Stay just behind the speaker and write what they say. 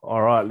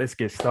let's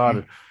get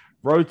started.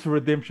 Road to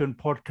Redemption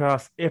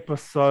podcast,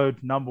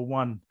 episode number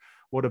 1.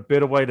 What a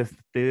better way to,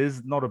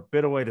 there's not a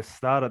better way to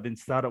start it than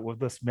start it with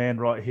this man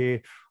right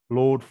here,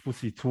 Lord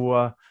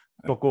Fusitua.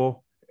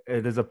 Toko,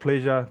 it is a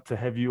pleasure to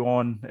have you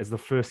on as the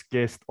first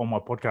guest on my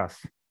podcast.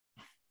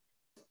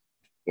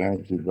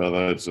 Thank you,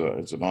 brother. It's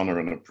an honor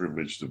and a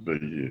privilege to be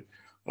here.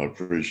 I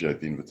appreciate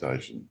the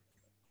invitation.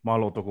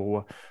 Malo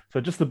Toko. So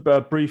just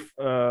a brief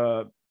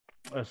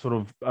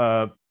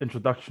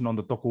introduction on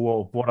the Toko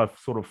of what I've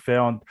sort of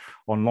found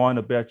online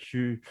about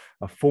you.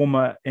 A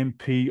former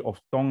MP of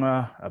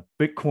Tonga, a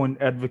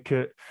Bitcoin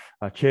advocate,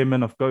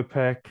 chairman of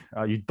GoPack.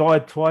 You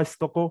died twice,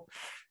 Toko,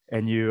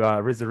 and you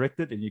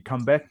resurrected and you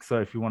come back.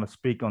 So if you want to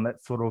speak on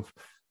that sort of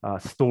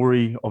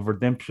story of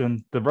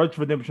redemption, the Road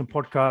to Redemption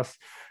podcast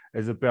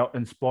is about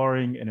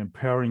inspiring and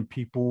empowering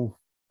people.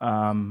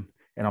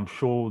 And I'm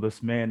sure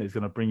this man is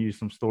going to bring you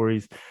some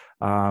stories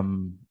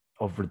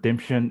of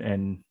redemption,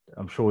 and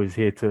I'm sure he's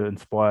here to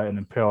inspire and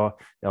empower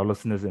our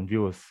listeners and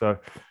viewers. So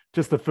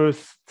just the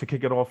first to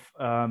kick it off,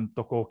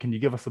 Toko, can you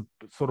give us a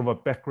sort of a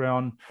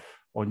background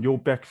on your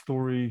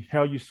backstory,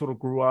 how you sort of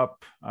grew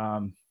up,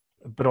 a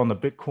bit on the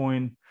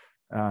Bitcoin,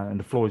 and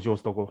the floor is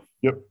yours, Toko.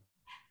 Yep.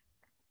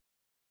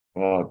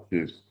 Oh,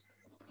 yes.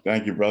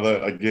 Thank you,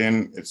 brother.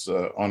 Again, it's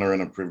an honor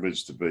and a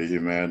privilege to be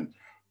here, man.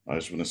 I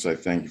just want to say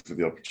thank you for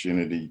the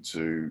opportunity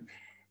to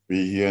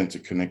be here and to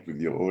connect with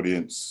your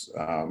audience.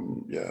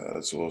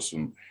 That's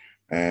awesome.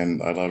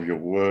 And I love your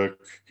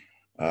work.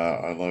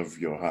 I love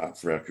your heart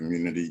for our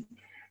community.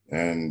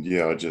 And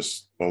I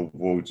just bow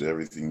forward to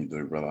everything you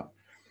do, brother.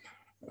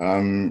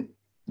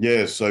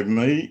 So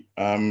me,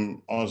 I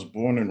was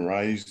born and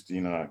raised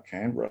in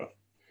Canberra,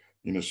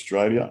 in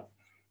Australia.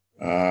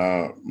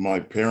 My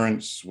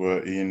parents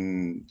were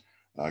in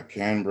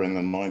Canberra in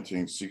the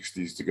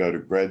 1960s to go to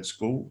grad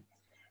school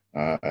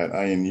at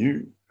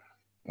ANU.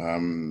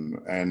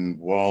 And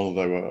while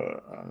they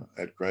were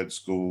at grad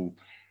school,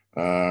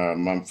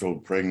 mum fell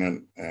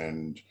pregnant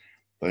and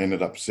they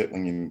ended up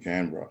settling in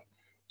Canberra.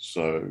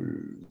 So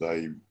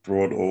they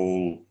brought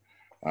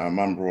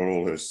mum brought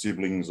all her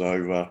siblings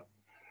over,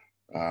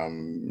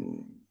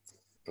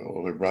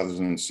 all her brothers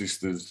and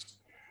sisters.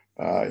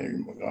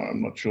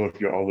 I'm not sure if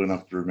you're old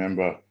enough to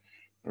remember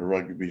a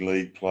rugby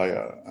league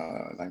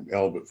player named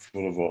Albert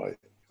Fullervai,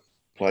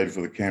 played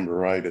for the Canberra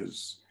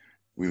Raiders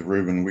with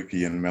Ruben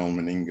Wiki and Mel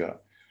Meninga.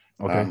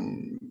 Okay.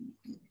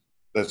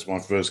 That's my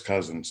first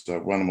cousin, so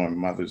one of my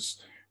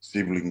mother's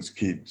siblings'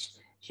 kids.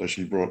 So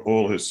she brought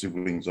all her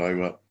siblings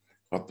over,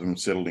 got them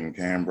settled in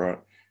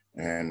Canberra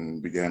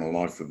and began a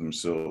life for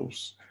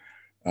themselves.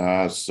 We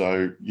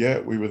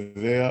were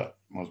there.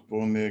 I was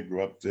born there,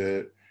 grew up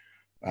there.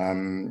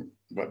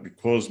 But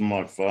because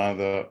my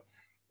father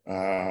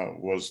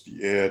was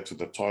the heir to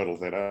the title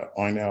that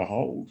I now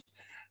hold,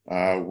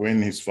 when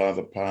his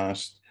father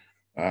passed,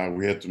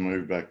 we had to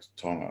move back to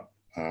Tonga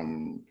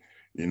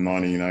in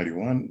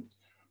 1981.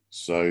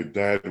 So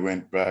Dad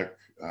went back,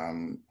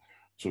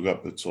 took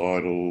up the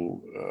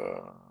title,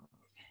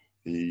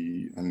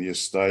 the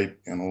estate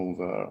and all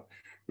the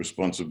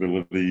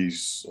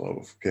responsibilities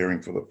of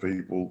caring for the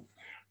people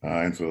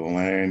and for the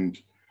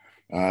land.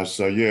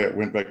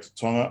 Went back to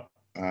Tonga.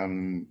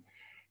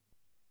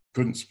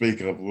 Couldn't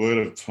speak a word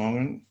of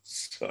Tongan,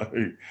 so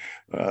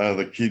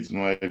the kids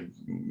made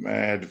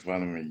mad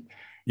fun of me.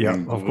 Yeah,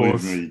 of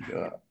course.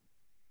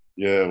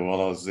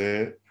 While I was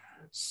there.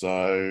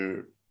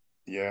 So,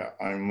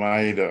 I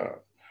made a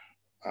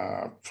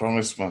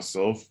promise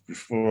myself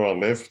before I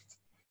left,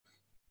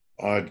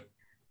 I'd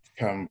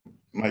come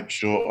make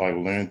sure I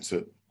learnt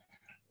it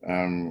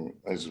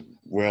as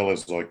well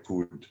as I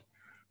could.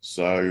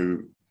 So,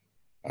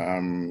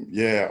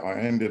 I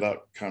ended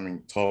up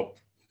coming top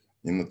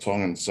in the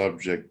Tongan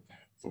subject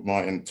for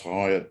my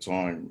entire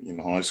time in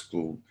high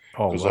school,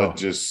 because I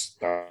just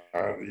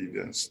studied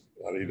and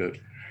studied it.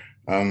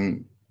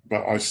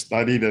 But I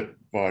studied it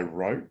by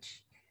rote,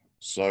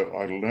 so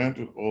I learned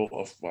it all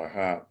off by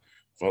heart,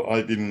 but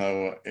I didn't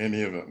know what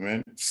any of it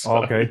meant.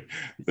 So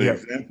the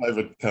exam paper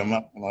would come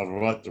up and I'd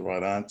write the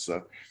right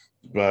answer,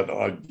 but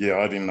I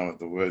didn't know what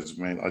the words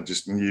meant. I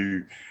just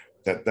knew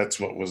that that's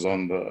what was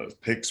on the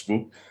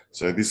textbook.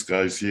 So this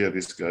goes here,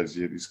 this goes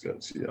here, this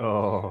goes here.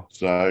 Oh.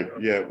 So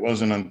it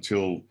wasn't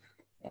until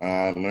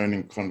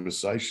learning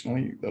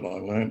conversationally that I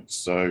learned.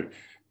 So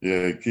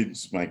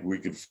kids make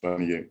wicked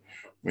fun of you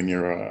when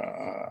you're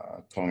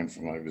a Tongan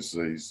from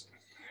overseas.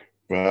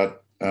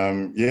 But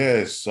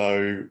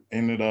so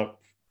ended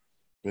up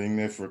being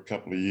there for a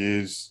couple of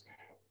years.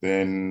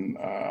 Then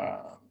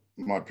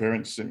my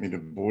parents sent me to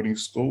boarding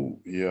school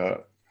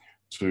here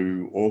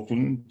to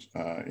Auckland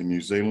in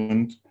New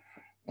Zealand.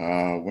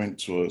 Went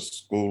to a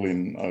school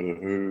in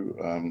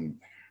Otahu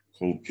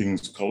called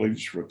King's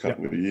College for a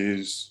couple of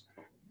years.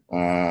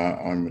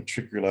 I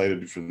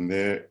matriculated from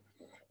there.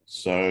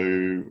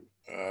 So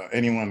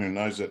anyone who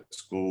knows that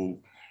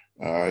school,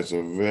 it's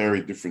a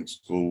very different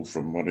school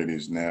from what it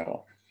is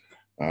now.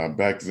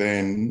 Back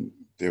then,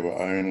 there were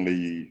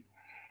only,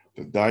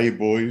 the day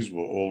boys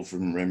were all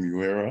from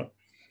Remuera,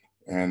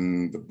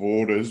 and the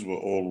boarders were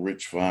all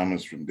rich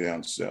farmers from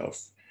down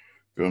south.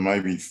 there were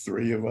maybe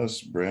 3 of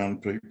us, brown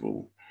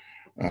people.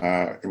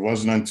 It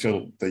wasn't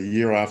until the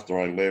year after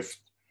I left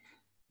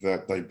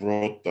that they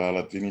brought the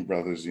Latini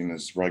brothers in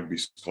as rugby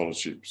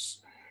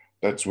scholarships.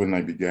 That's when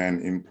they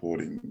began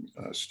importing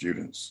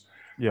students.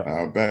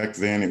 Yeah. Back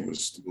then it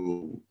was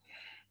still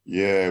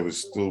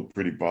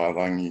pretty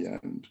barangi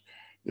and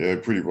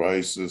pretty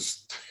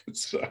racist.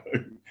 So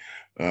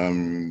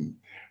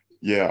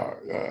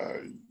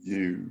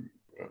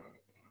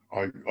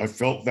I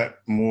felt that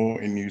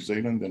more in New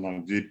Zealand than I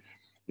did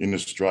in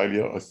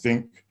Australia, I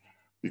think,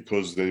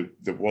 because there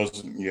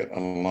wasn't yet a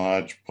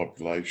large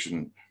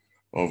population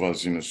of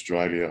us in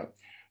Australia.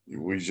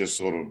 We just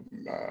sort of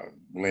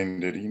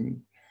blended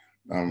in.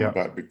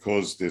 But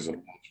because there's a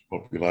large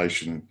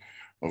population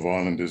of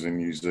islanders in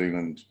New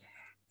Zealand,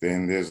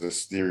 then there's a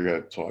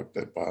stereotype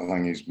that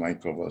Barangis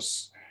make of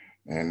us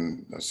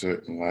and a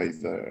certain way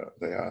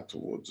they are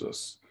towards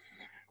us,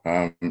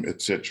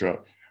 etc.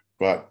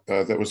 But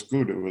that was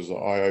good. It was an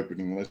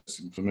eye-opening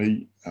lesson for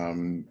me.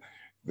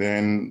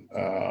 Then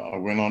I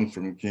went on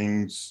from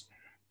King's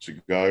to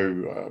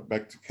go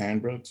back to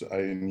Canberra to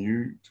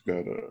ANU to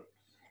go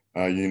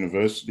to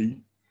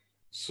university.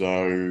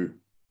 So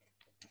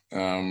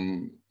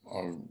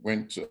I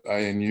went to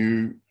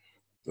ANU,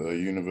 the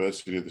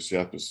University of the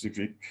South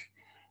Pacific,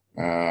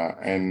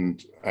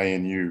 and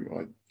ANU.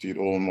 I did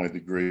all my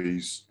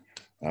degrees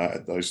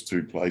at those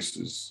 2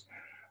 places.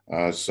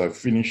 So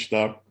finished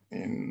up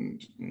in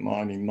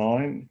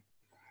 99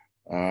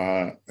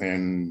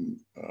 and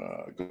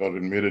got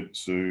admitted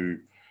to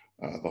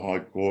the High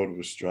Court of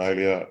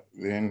Australia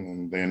then,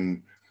 and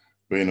then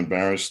been a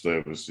barrister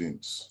ever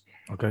since.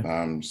 Okay.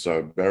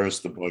 So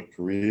barrister by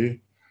career.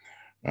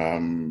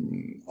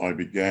 I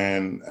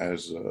began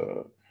as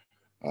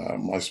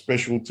my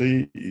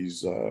specialty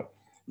is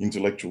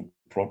intellectual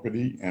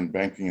property and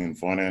banking and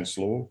finance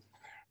law,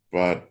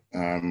 but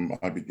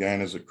I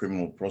began as a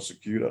criminal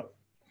prosecutor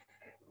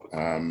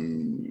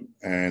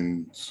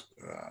and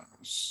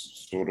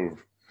sort of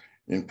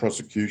in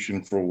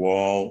prosecution for a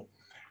while,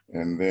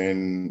 and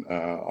then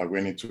I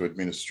went into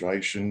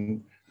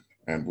administration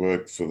and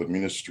worked for the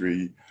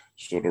ministry,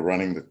 sort of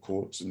running the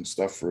courts and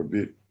stuff for a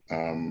bit.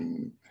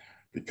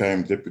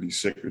 Became Deputy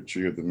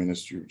Secretary of the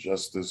Ministry of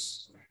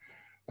Justice.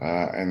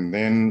 And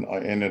then I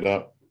ended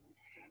up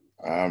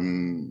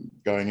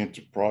going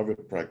into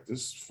private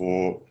practice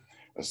for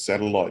a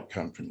satellite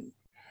company.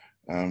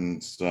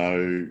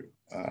 So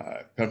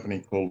a company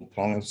called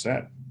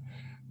Tongasat,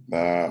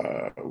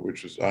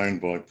 which was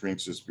owned by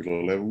Princess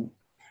Bilalevu,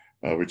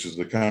 which is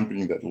the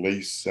company that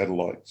leased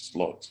satellite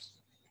slots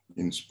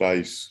in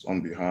space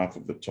on behalf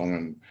of the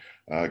Tongan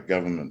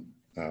government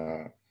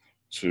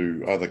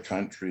to other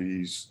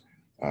countries,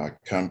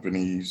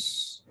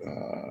 companies.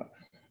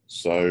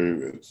 So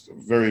it's a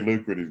very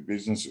lucrative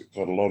business. It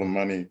got a lot of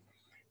money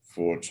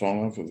for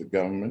Tonga, for the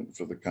government,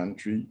 for the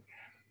country.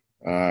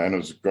 And it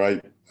was a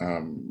great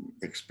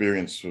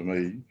experience for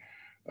me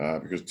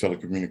because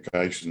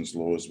telecommunications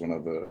law is one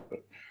of the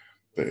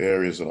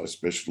areas that I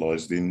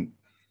specialised in.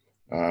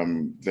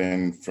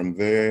 Then from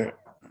there,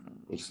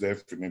 was there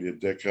for nearly a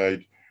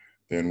decade,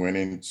 then went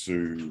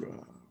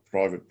into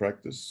private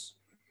practice.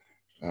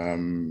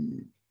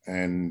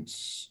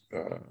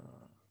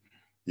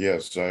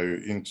 So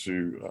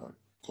into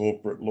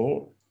corporate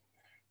law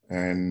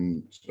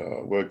and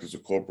worked as a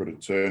corporate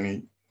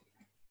attorney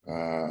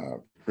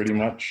pretty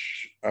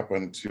much up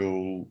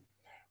until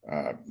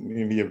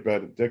nearly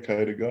about a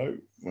decade ago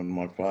when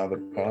my father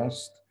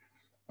passed.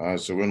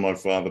 So when my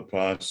father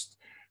passed,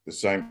 the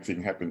same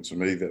thing happened to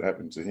me that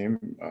happened to him.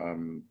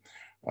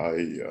 I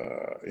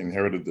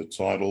inherited the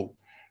title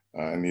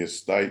and the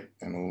estate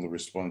and all the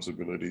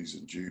responsibilities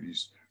and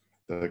duties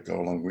that go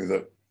along with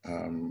it.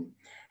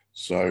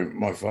 So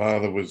my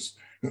father was,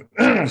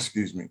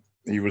 excuse me,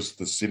 he was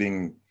the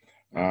sitting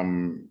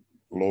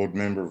Lord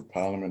Member of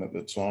Parliament at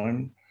the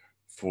time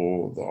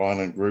for the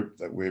island group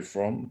that we're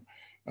from,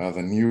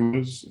 the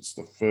Newers. It's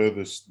the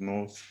furthest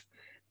north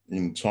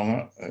in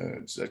Tonga.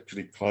 It's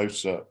actually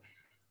closer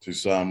to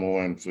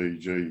Samoa and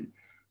Fiji.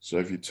 So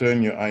if you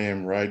turn your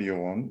AM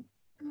radio on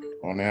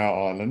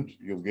our island,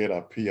 you'll get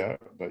up here,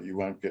 but you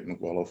won't get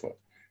Ngualafa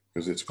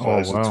because it's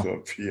closer to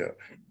up here.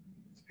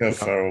 How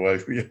far away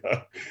we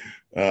are.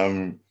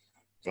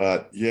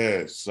 But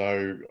yeah,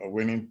 so I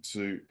went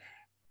into,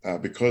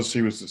 because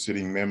he was the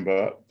sitting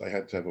member, they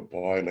had to have a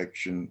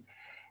by-election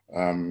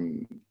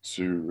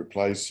to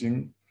replace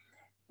him.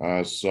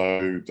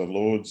 So the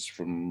Lords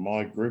from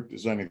my group,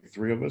 there's only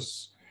 3 of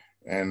us,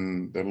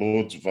 and the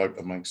Lords vote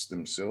amongst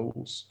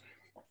themselves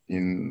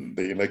in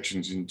the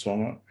elections in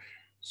Tonga.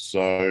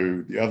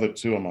 So the other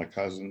 2 are my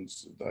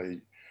cousins. They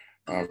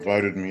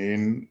voted me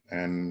in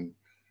and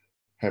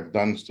have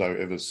done so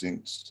ever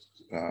since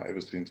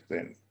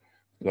then.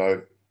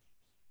 So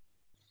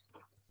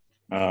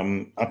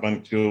up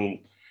until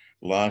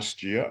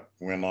last year,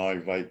 when I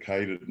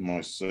vacated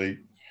my seat,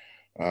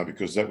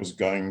 because that was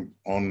going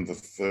on the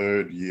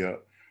 3rd year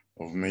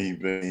of me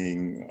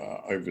being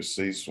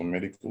overseas for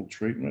medical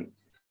treatment.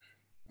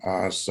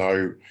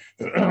 So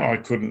I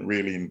couldn't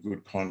really in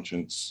good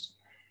conscience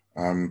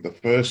The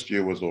first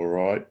year was all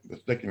right. The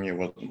second year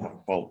wasn't my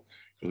fault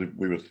because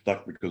we were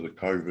stuck because of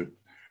COVID.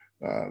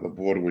 The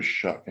border was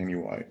shut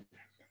anyway.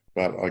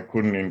 But I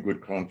couldn't in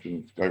good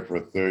conscience go for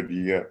a third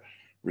year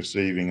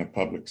receiving a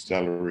public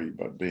salary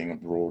but being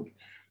abroad.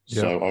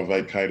 Yeah. So I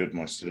vacated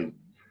my seat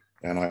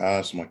and I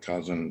asked my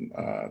cousin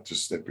to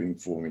step in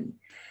for me,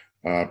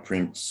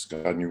 Prince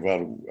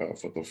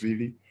Karnivalu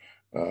Fotofili,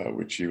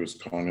 which he was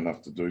kind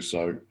enough to do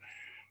so.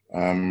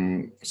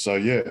 So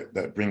yeah,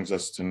 that brings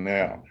us to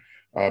now.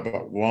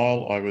 But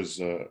while I was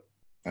an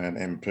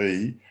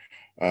MP,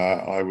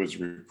 I was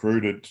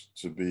recruited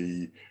to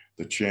be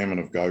the chairman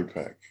of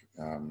GOPAC,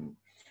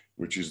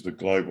 which is the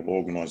global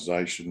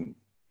organisation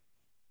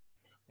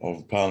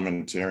of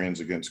parliamentarians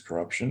against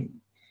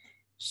corruption.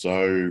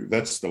 So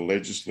that's the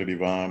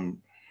legislative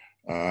arm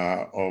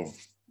of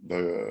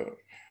the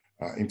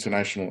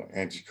international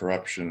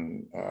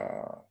anti-corruption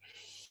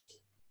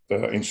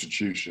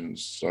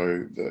institutions.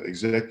 So the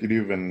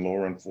executive and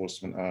law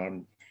enforcement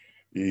arm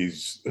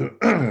is,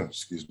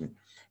 excuse me,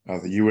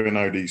 the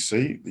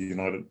UNODC, the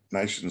United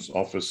Nations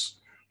Office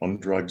on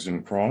Drugs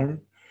and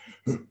Crime,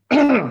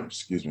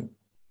 excuse me,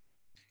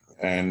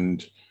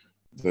 and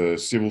the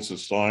civil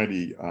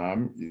society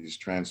arm is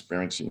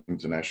Transparency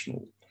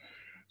International.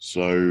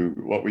 So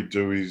what we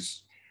do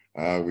is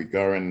we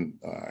go and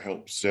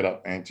help set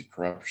up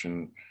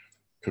anti-corruption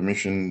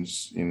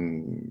commissions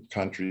in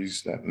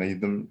countries that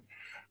need them,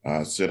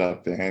 set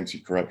up the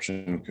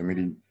anti-corruption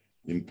committee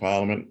in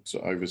Parliament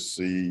to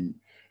oversee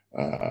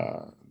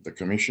the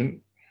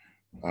commission.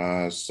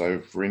 So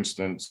for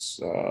instance,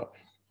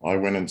 I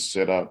went and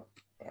set up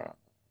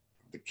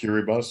the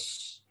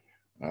Kiribati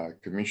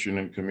commission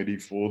and committee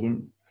for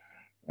them.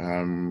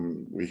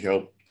 We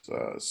helped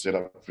set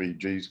up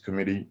Fiji's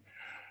committee.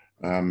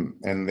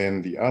 And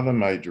then the other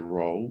major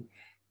role,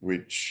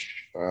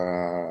 which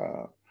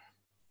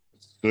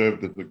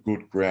served as a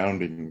good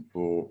grounding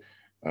for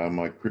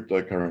my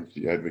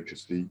cryptocurrency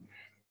advocacy,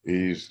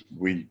 is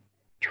we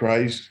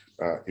trace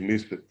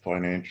illicit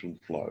financial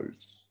flows.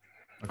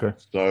 Okay.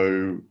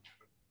 So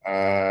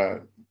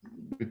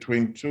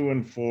between $2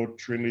 and $4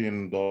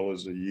 trillion a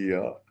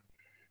year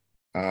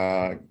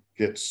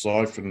gets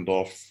siphoned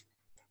off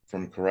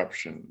from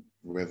corruption,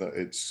 whether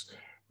it's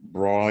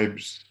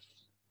bribes,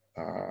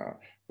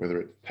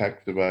 whether it's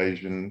tax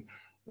evasion,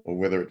 or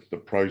whether it's the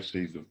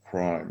proceeds of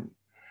crime.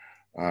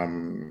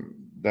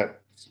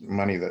 That's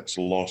money that's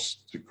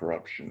lost to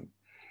corruption.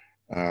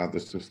 The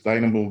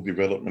Sustainable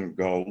Development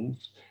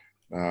Goals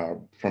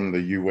from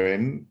the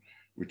UN,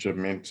 which are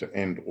meant to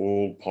end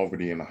all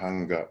poverty and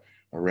hunger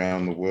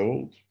around the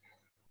world,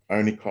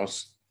 only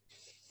cost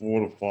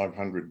 $400 to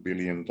 $500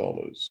 billion.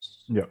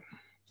 Yeah.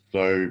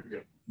 So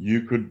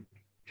you could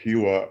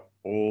cure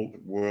all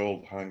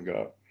world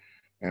hunger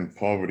and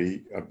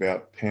poverty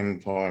about 10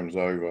 times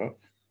over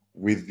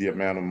with the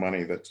amount of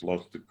money that's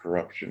lost to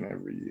corruption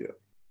every year.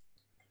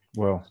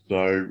 Well,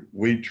 so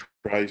we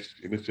trace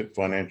illicit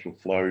financial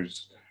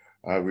flows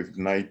with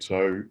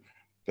NATO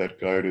that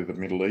go to the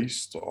Middle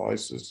East, to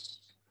ISIS,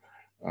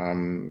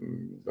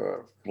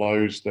 the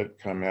flows that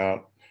come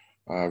out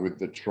with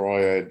the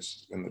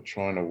triads and the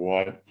China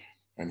white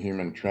and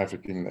human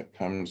trafficking that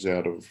comes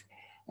out of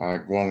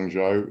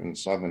Guangzhou in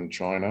southern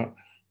China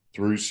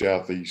through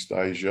Southeast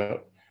Asia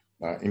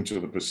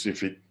into the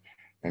Pacific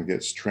and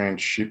gets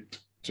transshipped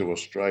to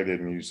Australia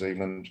and New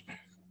Zealand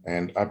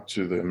and up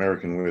to the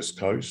American West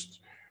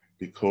Coast,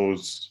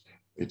 because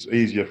it's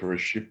easier for a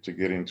ship to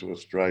get into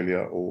Australia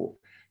or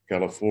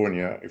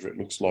California if it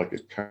looks like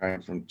it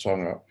came from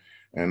Tonga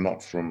and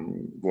not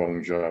from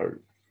Guangzhou.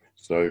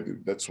 So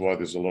that's why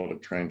there's a lot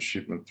of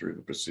transshipment through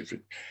the Pacific,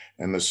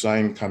 and the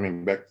same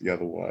coming back the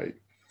other way.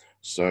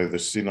 So the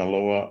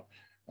Sinaloa,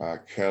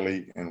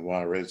 Cali and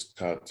Juarez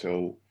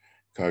cartel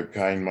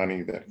cocaine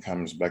money that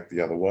comes back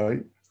the other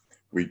way,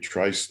 we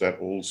trace that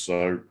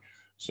also.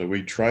 So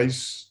we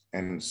trace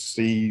and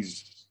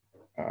seize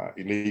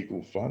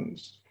illegal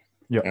funds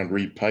and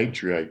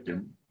repatriate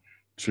them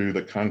to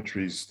the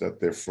countries that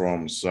they're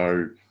from.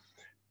 So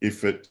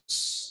if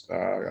it's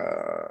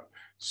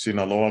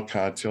Sinaloa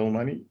cartel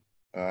money,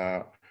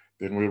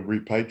 then we'll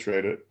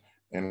repatriate it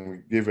and we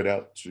give it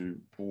out to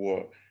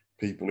poor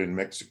people in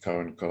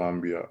Mexico and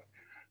Colombia,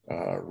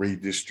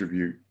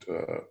 redistribute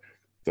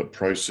the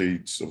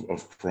proceeds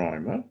of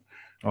crime. Huh?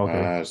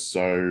 Okay.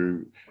 So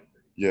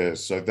yeah,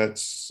 so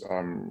that's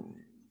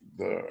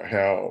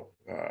how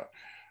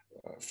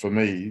for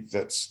me,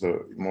 that's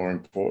the more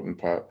important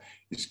part,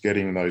 is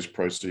getting those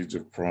proceeds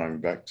of crime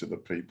back to the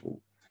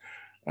people.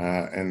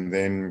 And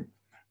then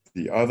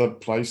the other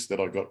place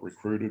that I got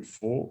recruited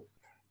for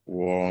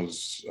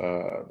was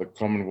the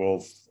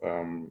Commonwealth,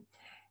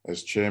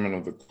 as chairman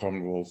of the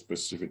Commonwealth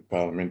Pacific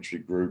Parliamentary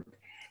Group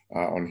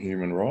on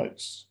Human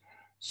Rights.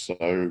 So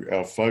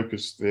our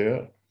focus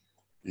there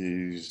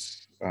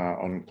is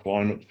on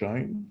climate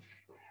change,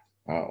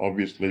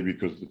 obviously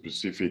because the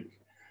Pacific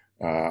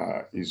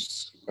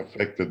is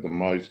affected the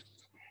most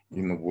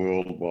in the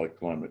world by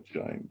climate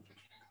change.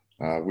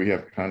 We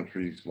have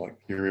countries like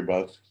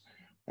Kiribati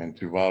and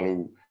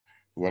Tuvalu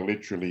who are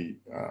literally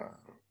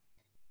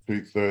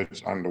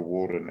 2/3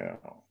 underwater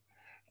now.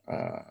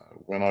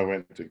 When I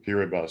went to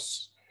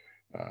Kiribati,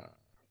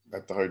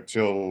 at the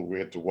hotel, we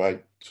had to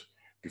wait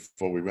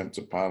before we went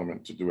to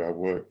Parliament to do our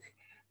work,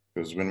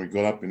 because when we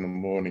got up in the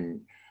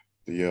morning,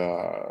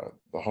 the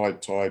high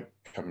tide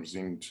comes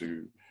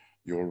into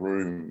your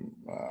room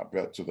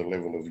about to the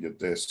level of your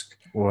desk.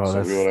 Wow,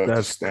 so we all have to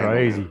that's stand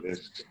crazy. on our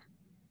desk.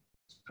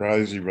 It's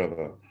crazy,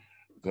 brother.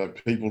 So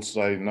people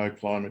say no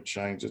climate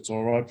change. It's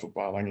all right for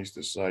Palangis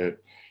to say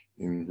it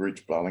in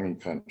rich Palangi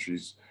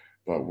countries,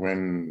 but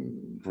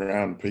when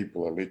brown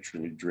people are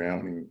literally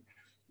drowning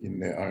in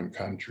their own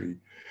country,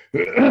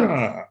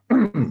 yeah,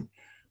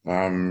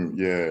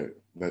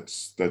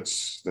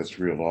 that's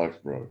real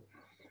life, bro.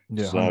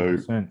 Yeah, So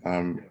 100%.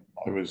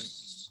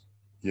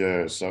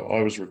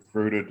 I was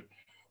recruited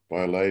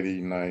by a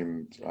lady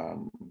named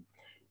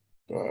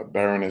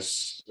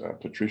Baroness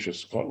Patricia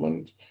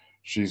Scotland.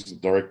 She's the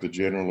Director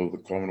General of the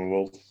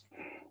Commonwealth.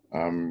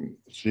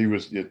 She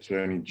was the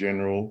Attorney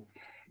General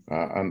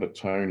under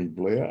Tony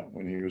Blair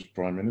when he was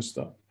Prime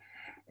Minister.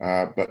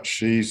 But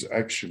she's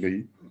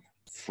actually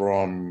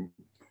from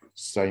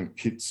St.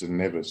 Kitts and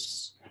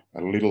Nevis,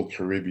 a little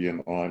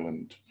Caribbean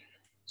island.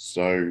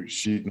 So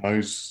she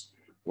knows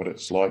what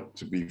it's like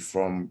to be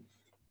from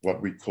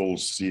what we call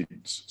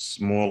SIDS,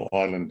 small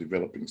island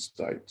developing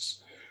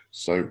states.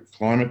 So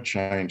climate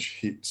change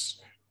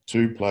hits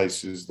two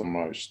places the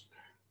most,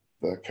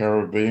 the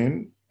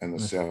Caribbean and the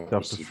South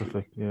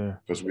Pacific, yeah.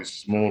 because we're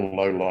small,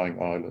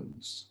 low-lying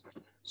islands.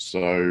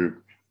 So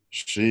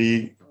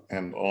she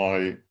and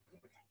I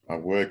are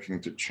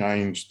working to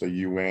change the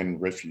UN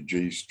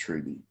Refugees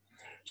Treaty.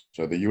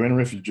 So the UN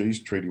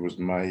Refugees Treaty was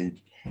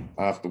made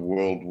after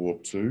World War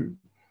II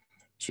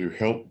to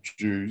help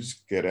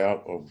Jews get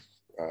out of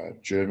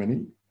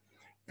Germany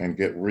and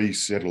get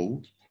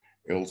resettled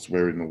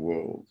elsewhere in the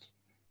world.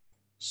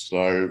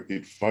 So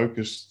it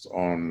focused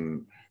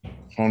on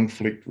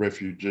conflict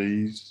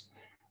refugees,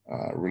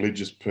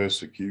 religious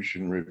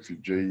persecution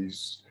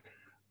refugees,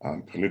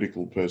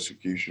 political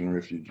persecution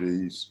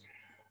refugees.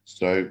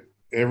 So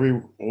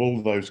all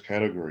of those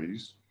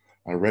categories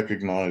are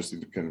recognized in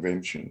the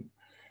convention.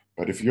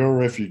 But if you're a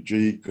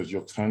refugee because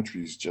your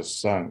country's just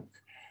sunk,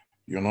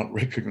 you're not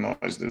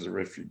recognized as a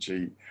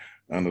refugee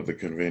under the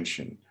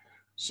convention.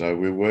 So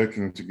we're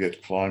working to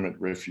get climate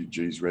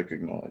refugees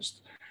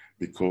recognized,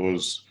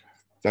 because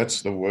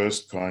that's the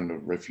worst kind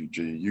of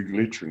refugee. You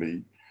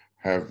literally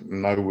have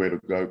nowhere to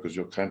go because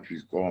your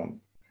country's gone.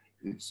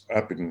 It's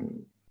up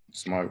in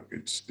smoke,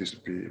 it's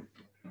disappeared.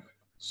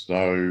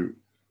 So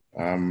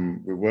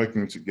we're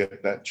working to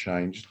get that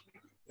changed,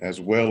 as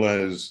well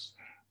as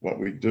what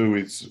we do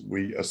is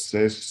we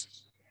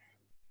assess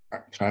a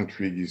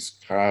country's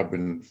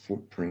carbon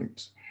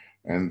footprint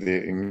and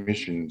their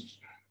emissions,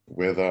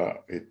 whether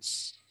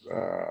it's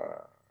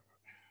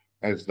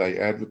as they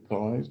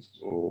advertise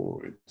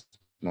or it's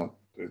not,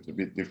 it's a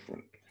bit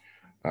different.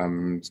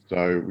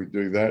 So we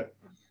do that.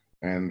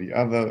 And the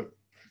other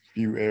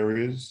few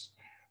areas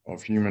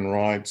of human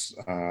rights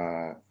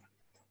are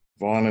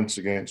violence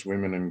against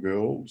women and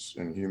girls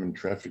and human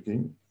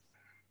trafficking,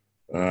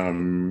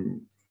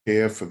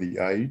 care for the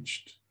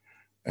aged,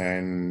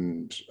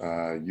 and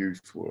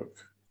youth work.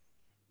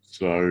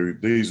 So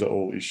these are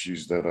all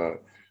issues that are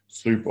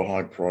super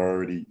high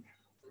priority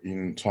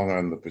in Tonga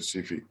and the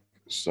Pacific.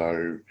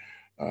 So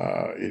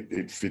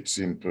it fits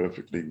in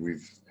perfectly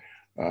with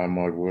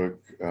my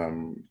work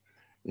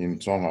in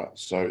Tonga.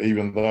 So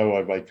even though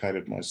I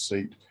vacated my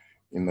seat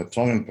in the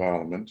Tongan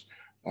Parliament,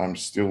 I'm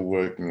still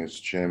working as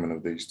chairman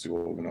of these two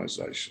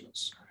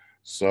organisations.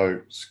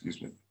 So,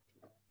 excuse me.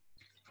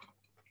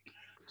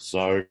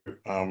 So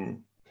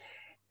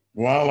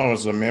while I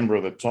was a member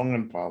of the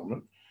Tongan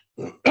Parliament,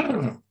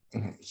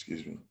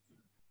 excuse me,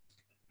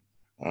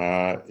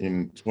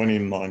 in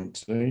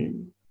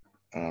 2019,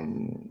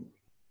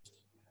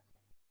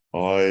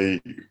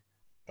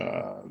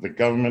 the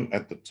government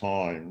at the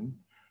time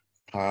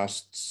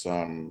passed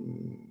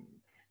some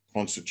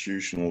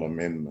constitutional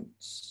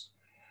amendments.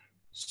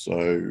 So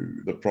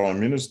the Prime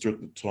Minister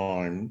at the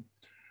time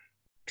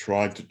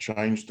tried to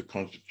change the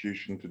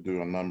constitution to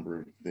do a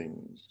number of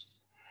things.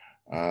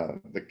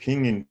 The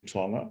King in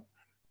Tonga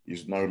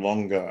is no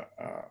longer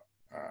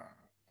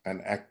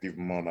an active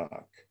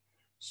monarch,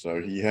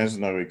 so he has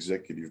no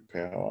executive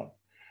power.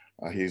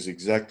 He's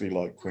exactly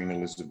like Queen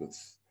Elizabeth.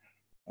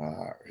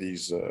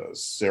 He's a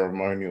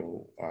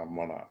ceremonial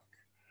monarch,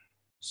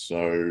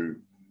 so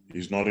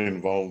he's not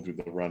involved with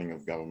the running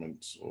of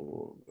government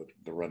or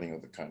the running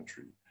of the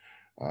country.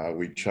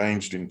 We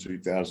changed in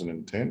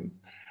 2010.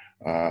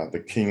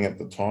 The king at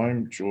the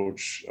time,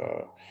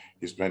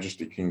 His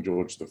Majesty King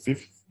George V,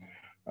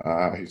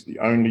 he's the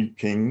only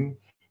king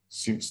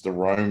since the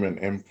Roman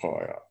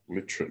Empire,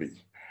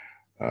 literally,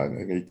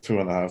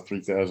 2,500,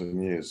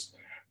 3,000 years,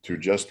 to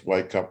just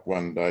wake up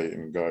one day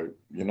and go,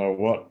 you know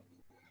what,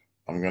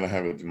 I'm going to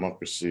have a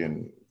democracy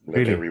and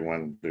let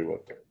everyone do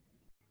what they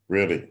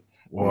really.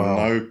 Wow.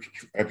 No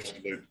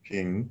absolute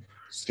king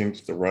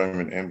since the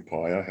Roman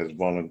Empire has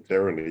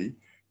voluntarily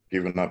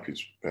given up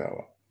his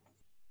power,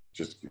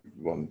 just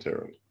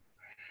voluntarily.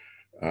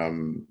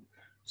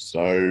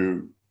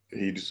 So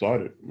he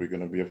decided we're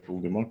going to be a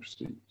full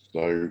democracy.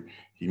 So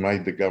he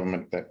made the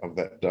government of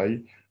that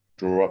day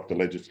draw up the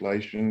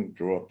legislation,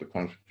 draw up the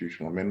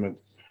constitutional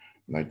amendments,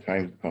 and they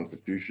changed the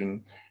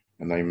constitution,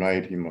 and they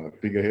made him a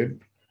figurehead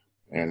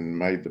and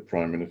made the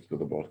prime minister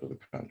the boss of the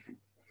country,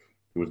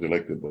 who was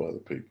elected by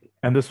the people.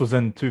 And this was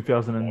in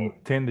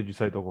 2010, did you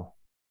say, Toko?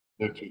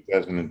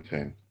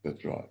 2010,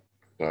 that's right.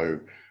 So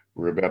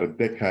we're about a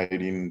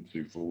decade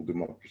into full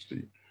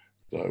democracy.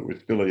 So we're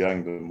still a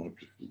young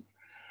democracy.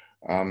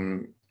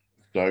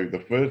 So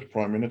the first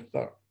prime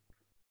minister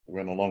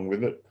went along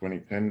with it,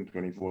 2010,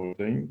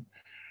 2014.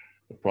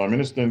 The prime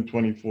minister in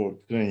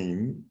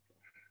 2014,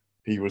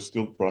 he was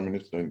still prime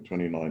minister in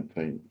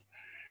 2019.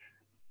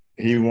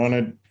 He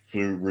wanted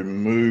to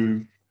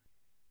remove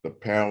the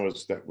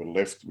powers that were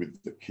left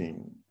with the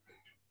king.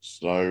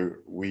 So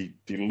we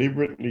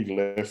deliberately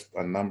left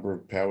a number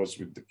of powers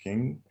with the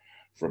king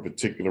for a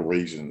particular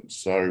reason.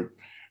 So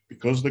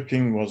because the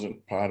king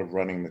wasn't part of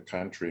running the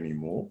country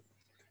anymore,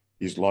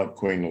 he's like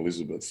Queen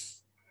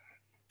Elizabeth.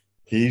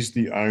 He's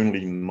the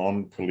only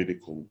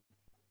non-political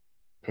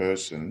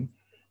person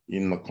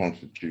in the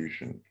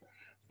Constitution.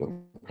 The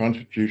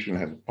Constitution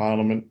has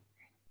Parliament,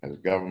 has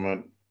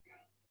government,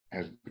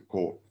 has the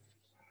court.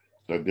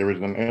 So there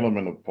is an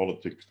element of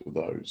politics to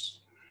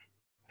those.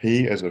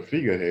 He, as a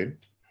figurehead,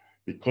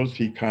 because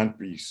he can't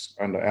be,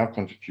 under our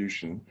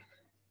Constitution,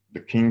 the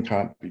king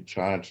can't be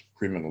charged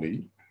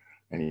criminally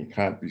and he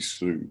can't be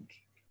sued.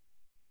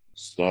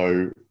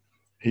 So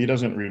he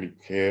doesn't really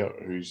care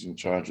who's in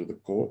charge of the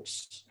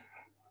courts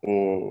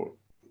or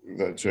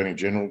the Attorney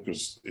General,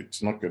 because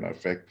it's not going to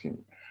affect him.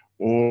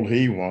 All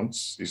he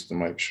wants is to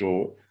make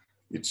sure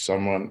it's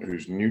someone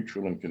who's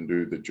neutral and can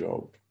do the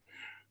job.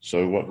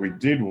 So what we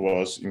did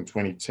was, in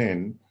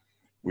 2010,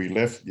 we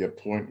left the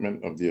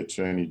appointment of the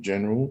Attorney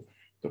General,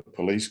 the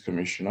Police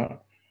Commissioner,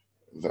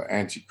 the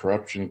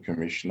Anti-Corruption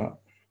Commissioner,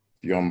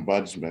 the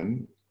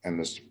Ombudsman, and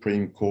the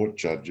Supreme Court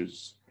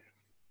judges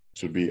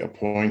to be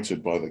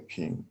appointed by the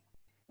King.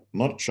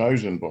 Not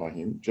chosen by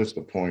him, just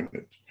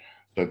appointed.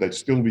 So they'd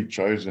still be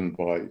chosen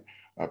by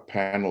a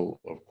panel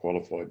of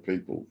qualified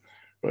people,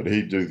 but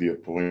he'd do the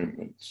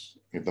appointments,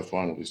 the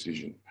final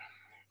decision.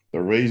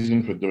 The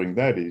reason for doing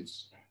that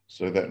is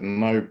so that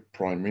no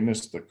prime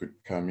minister could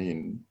come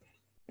in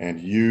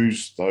and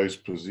use those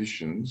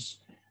positions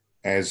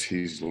as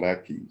his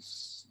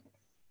lackeys.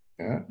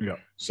 Yeah.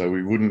 So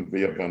we wouldn't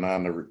be a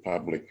banana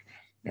republic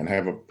and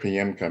have a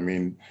PM come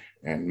in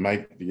and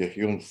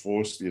he'll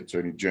force the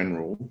Attorney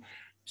General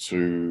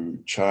to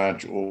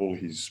charge all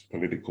his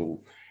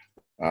political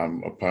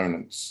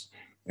opponents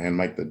and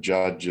make the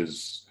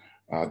judges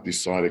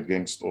decide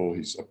against all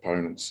his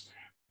opponents.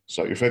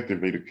 So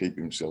effectively to keep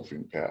himself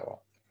in power.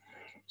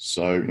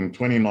 So in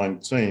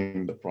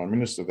 2019, the Prime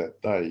Minister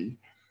that day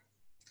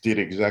did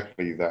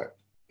exactly that.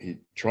 He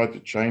tried to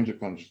change the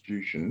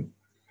Constitution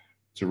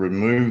to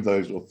remove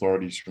those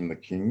authorities from the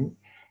King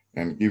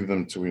and give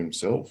them to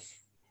himself,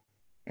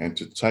 and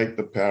to take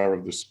the power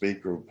of the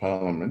Speaker of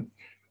Parliament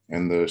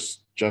and the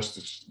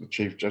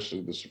Chief Justice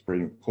of the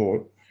Supreme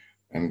Court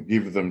and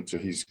give them to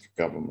his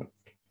government.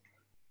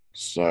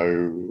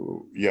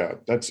 So, yeah,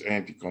 that's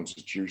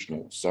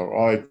anti-constitutional. So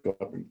I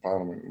got up in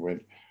Parliament and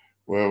went,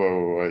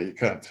 whoa, you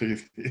can't do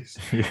this.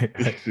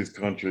 This is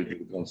contrary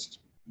to the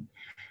Constitution.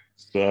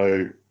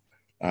 So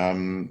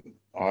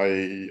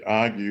I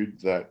argued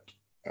that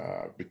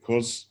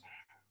because,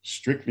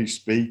 strictly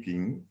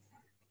speaking,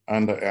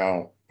 under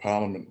our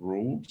Parliament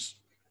rules,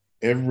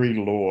 every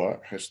law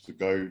has to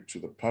go to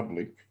the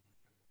public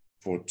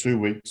for 2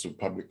 weeks of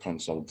public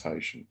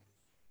consultation.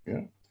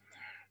 Yeah.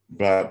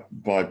 But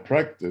by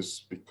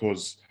practice,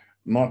 because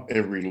not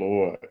every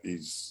law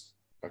is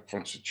a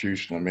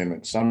constitutional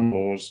amendment, some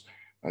laws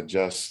are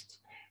just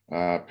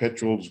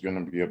petrol's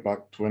going to be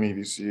 $1.20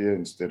 this year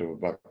instead of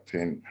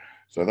 $1.10.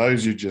 So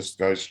those you just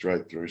go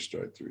straight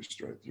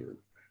through.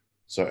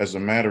 So as a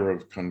matter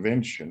of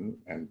convention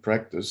and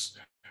practice,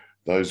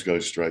 those go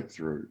straight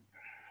through.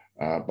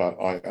 But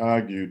I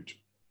argued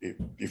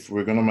if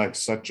we're going to make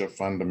such a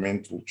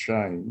fundamental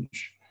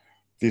change,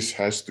 this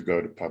has to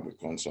go to public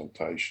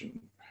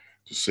consultation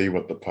to see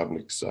what the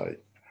public say,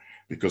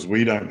 because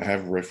we don't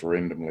have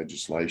referendum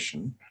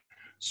legislation,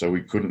 so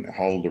we couldn't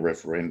hold a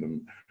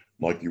referendum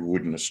like you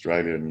would in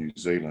Australia and New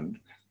Zealand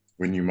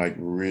when you make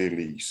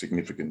really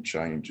significant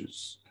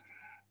changes.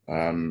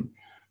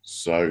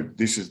 So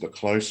this is the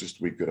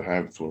closest we could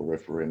have to a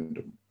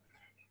referendum.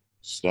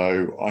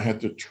 So I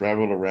had to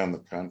travel around the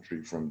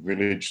country from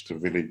village to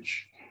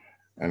village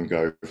and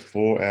go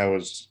 4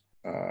 hours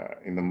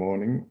in the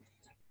morning,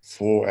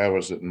 4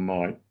 hours at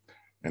night,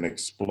 and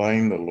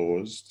explain the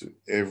laws to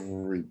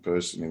every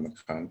person in the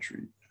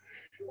country.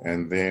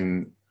 And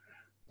then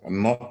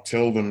not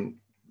tell them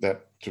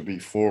that to be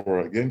for or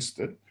against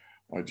it.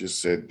 I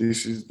just said,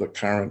 this is the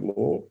current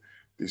law.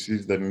 This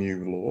is the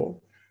new law.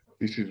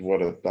 This is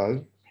what it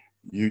does.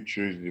 You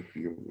choose if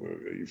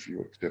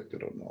you accept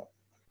it or not.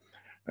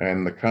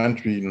 And the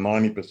country,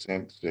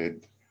 90%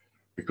 said,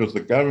 because the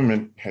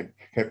government had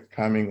kept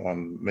coming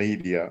on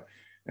media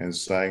and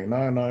saying,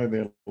 no,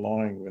 they're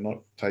lying. We're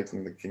not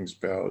taking the king's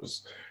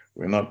powers.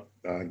 We're not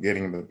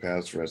getting the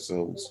powers for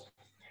ourselves.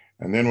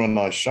 And then when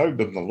I showed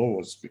them the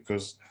laws,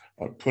 because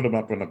I put them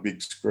up on a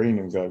big screen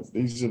and go,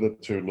 these are the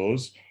two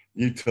laws.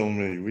 You tell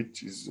me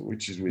which is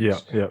which. Yeah,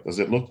 yeah. Does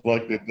it look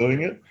like they're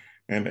doing it?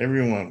 And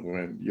everyone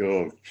went,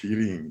 you're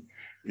kidding.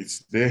 It's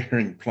there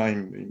in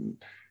plain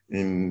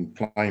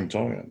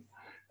Tongan.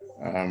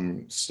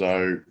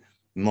 So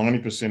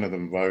 90% of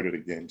them voted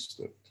against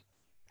it.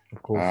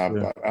 Of course. Yeah.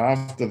 But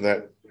after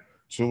that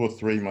 2 or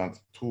 3 month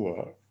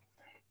tour,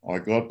 I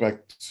got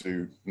back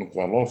to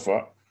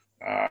Nuku'alofa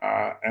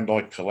and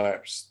I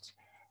collapsed.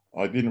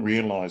 I didn't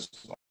realize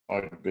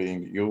I'd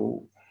been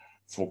ill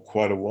for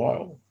quite a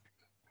while.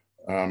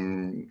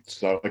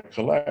 So I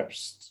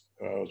collapsed.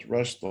 I was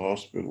rushed to the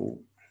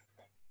hospital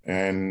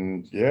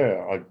and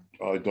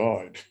I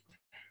died.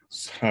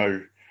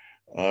 So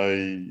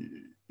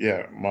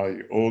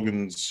my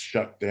organs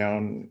shut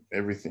down,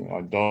 everything.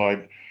 I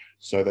died.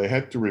 So they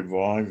had to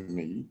revive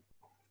me,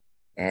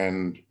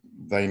 and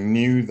they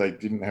knew they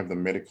didn't have the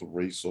medical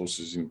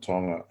resources in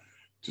Tonga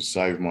to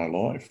save my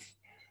life.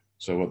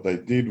 So what they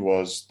did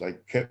was they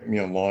kept me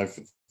alive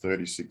for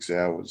 36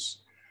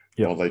 hours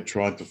while they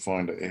tried to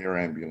find an air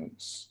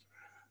ambulance.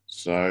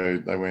 So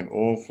they went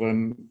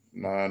Auckland,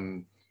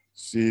 none,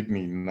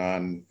 Sydney,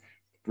 none,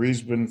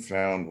 Brisbane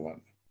found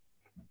one.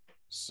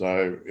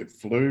 So it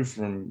flew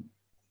from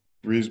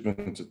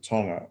Brisbane to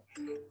Tonga,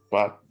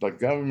 but the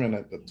government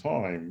at the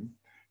time,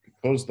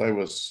 because they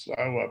were so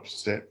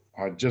upset,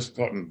 I'd just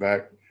gotten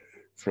back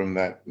from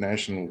that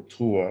national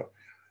tour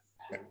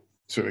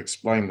to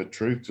explain the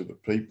truth to the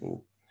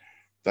people.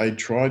 They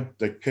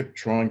kept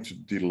trying to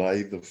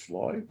delay the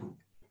flight,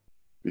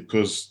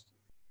 because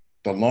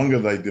the longer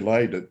they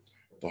delayed it,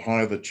 the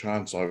higher the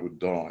chance I would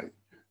die.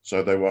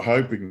 So they were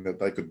hoping that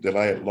they could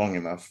delay it long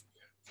enough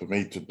for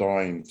me to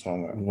die in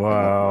Tonga and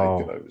not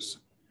make it overseas.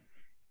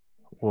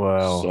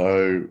 Wow.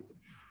 So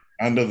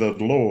under the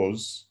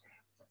laws,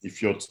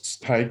 if you're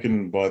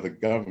taken by the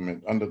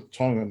government, under the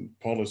Tongan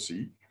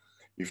policy,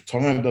 if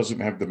Tonga doesn't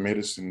have the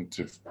medicine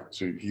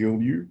to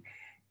heal you,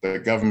 the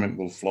government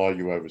will fly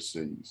you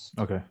overseas.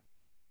 Okay.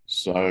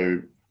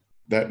 So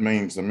that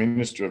means the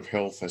Minister of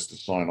Health has to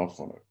sign off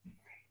on it.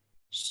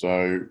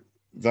 So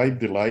they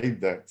delayed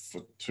that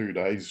for 2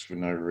 days for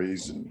no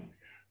reason.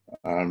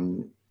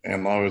 And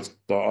I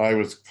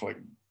was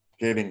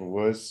getting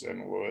worse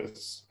and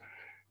worse.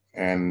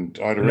 And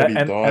I'd already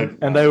died.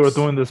 And they were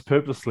doing this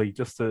purposely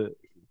just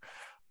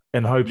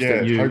in hopes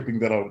that you hoping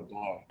that I would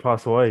die.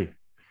 Pass away.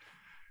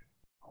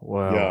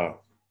 Wow. Yeah.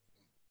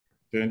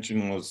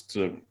 Intention was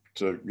to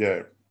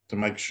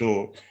make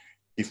sure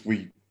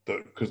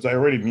because they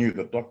already knew,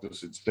 the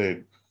doctors had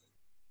said,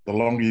 the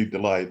longer you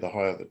delay, the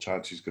higher the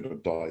chance he's going to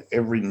die.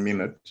 Every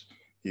minute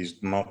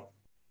he's not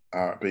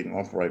being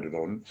operated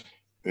on,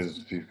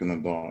 he's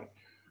going to die.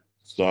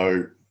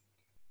 So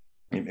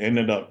it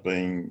ended up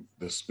being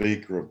the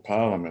Speaker of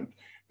Parliament,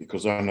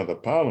 because under the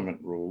Parliament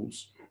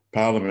rules,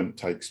 Parliament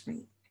takes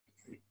me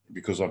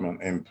because I'm an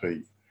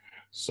MP.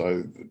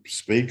 So the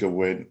Speaker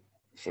went,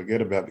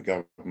 forget about the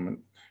government.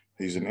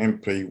 He's an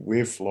MP.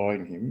 We're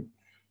flying him.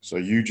 So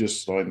you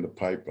just sign the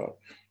paper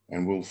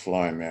and we'll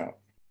fly him out.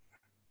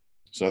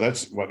 So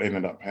that's what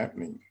ended up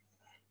happening.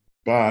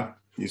 But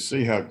you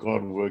see how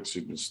God works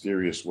in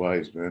mysterious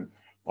ways, man.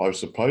 I was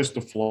supposed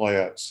to fly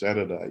out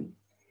Saturday,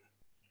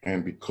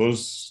 and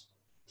because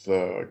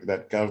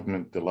that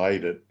government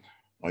delayed it,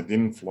 I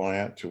didn't fly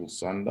out till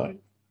Sunday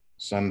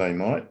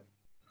night.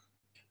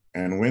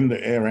 And when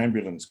the air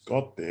ambulance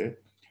got there,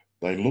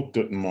 they looked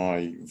at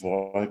my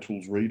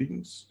vitals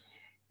readings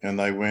and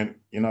they went,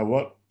 you know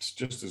what, it's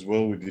just as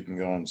well we didn't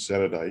go on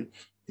Saturday.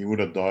 He would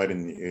have died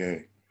in the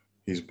air.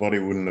 His body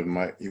wouldn't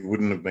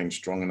have been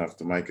strong enough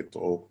to make it to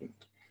Auckland.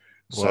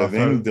 So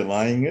then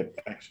delaying it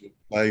actually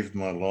saved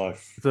my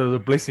life. So the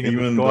blessing in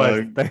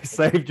disguise, they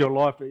saved your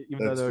life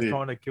even though they were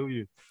trying to kill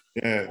you.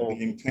 Yeah, the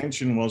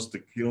intention was to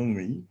kill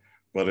me,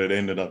 but it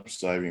ended up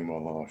saving my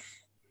life.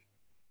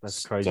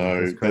 That's crazy.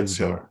 So that's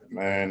how,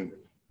 man.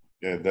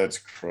 Yeah, that's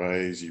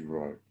crazy,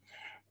 bro.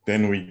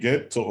 Then we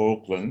get to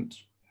Auckland,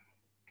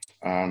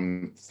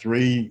 3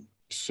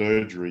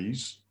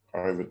 surgeries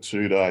over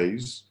 2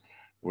 days,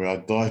 where I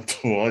died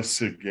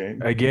twice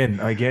again.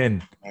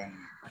 Again.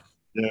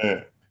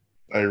 Yeah,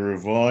 they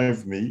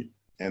revived me,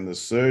 and the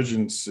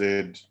surgeon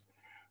said,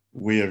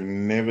 we have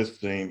never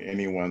seen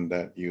anyone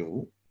that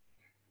ill.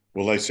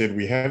 Well, they said,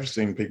 we have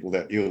seen people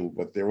that ill,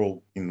 but they're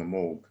all in the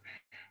morgue.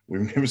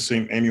 We've never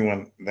seen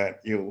anyone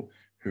that ill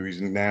who is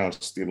now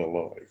still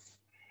alive.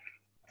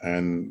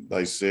 And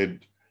they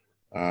said,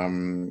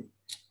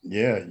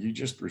 you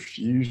just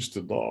refuse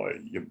to die.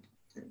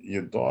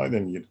 You died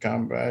and you'd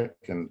come back.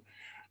 And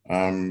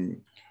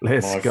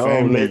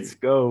let's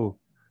go.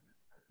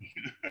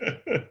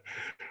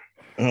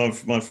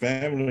 My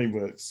family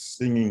were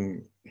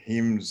singing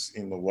hymns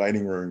in the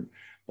waiting room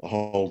the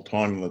whole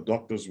time, and the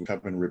doctors would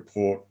come and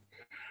report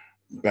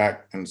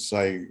back and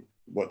say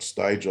what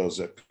stage I was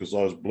at, because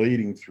I was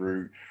bleeding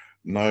through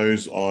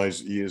nose,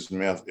 eyes, ears,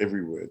 mouth,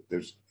 everywhere.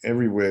 There's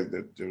everywhere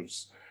that there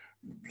was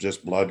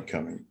just blood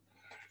coming.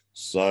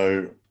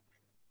 So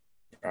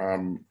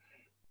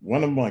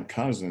one of my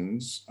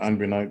cousins,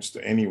 unbeknownst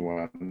to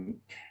anyone,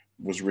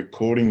 was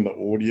recording the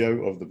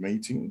audio of the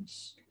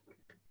meetings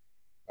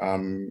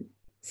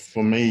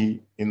for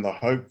me in the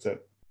hope that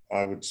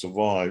I would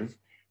survive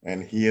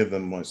and hear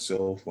them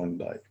myself one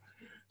day.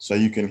 So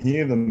you can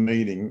hear the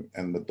meeting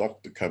and the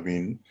doctor come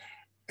in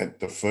at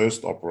the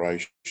first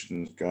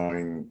operation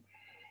going,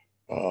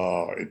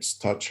 it's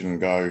touch and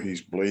go,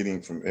 he's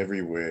bleeding from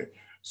everywhere.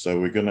 So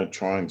we're going to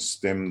try and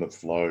stem the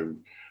flow.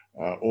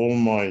 All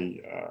my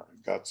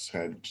guts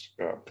had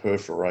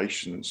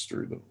perforations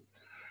through them.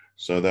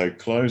 So they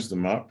closed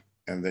them up,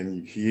 and then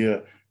you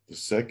hear the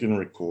second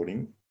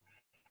recording.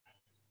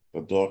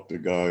 The doctor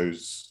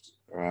goes,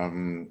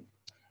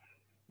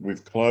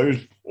 we've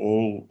closed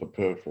all the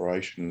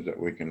perforations that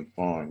we can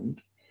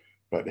find,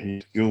 but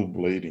he's still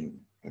bleeding,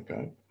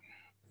 okay?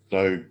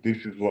 So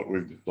this is what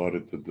we've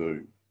decided to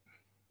do.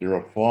 There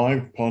are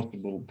 5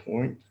 possible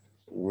points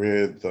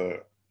where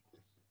the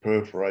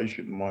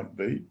perforation might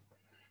be.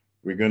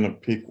 We're going to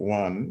pick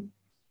one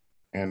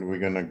and we're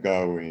going to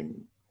go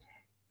in.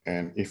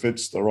 And if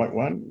it's the right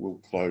one,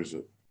 we'll close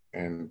it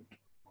and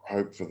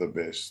hope for the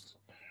best.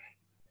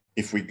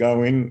 If we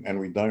go in and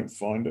we don't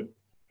find it,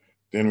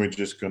 then we're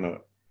just going to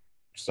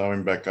sew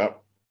him back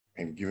up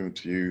and give him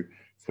to you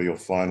for your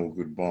final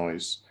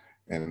goodbyes.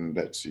 And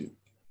that's it.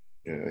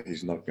 Yeah,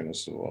 he's not going to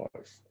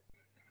survive.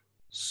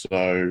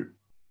 So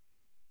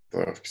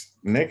the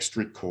next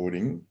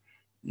recording,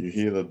 you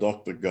hear the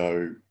doctor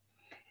go,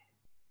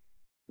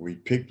 we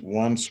picked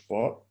one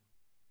spot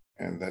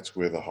and that's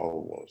where the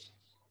hole was.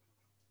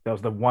 That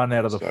was the one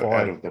out of the 5.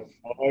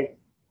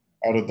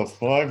 Out of the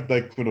 5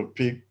 they could have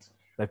picked,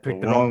 They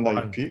picked the one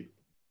they picked,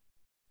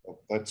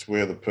 that's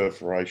where the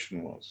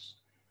perforation was.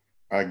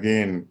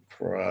 Again,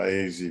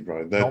 crazy,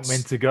 bro. That's not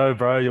meant to go,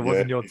 bro. It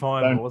wasn't your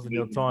time. It wasn't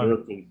your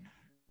time.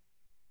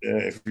 Yeah,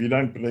 if you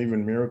don't believe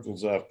in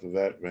miracles after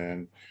that,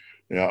 man,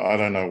 I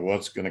don't know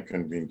what's going to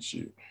convince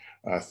you.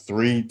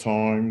 3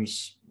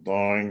 times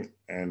dying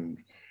and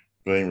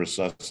being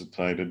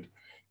resuscitated,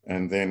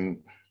 and then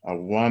a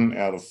 1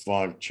 out of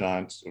 5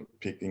 chance of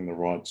picking the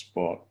right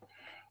spot.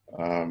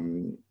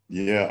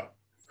 Yeah,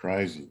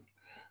 crazy.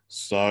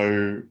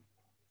 So,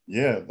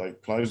 yeah, they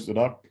closed it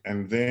up,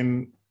 and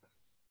then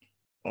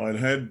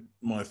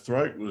my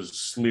throat was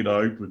slit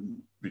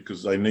open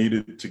because they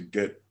needed to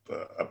get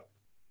a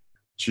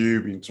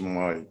tube into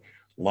my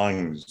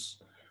lungs.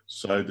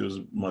 So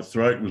my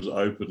throat was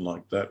open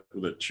like that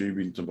with a tube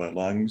into my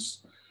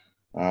lungs.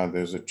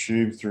 There's a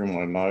tube through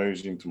my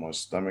nose into my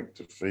stomach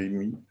to feed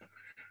me.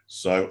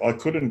 So I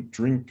couldn't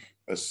drink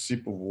a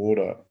sip of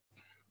water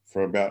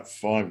for about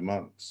 5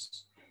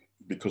 months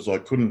because I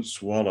couldn't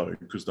swallow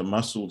because the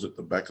muscles at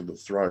the back of the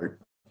throat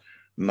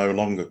no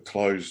longer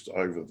closed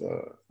over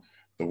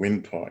the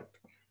windpipe.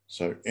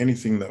 So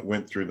anything that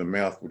went through the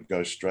mouth would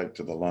go straight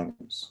to the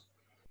lungs.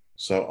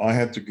 So I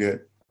had to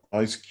get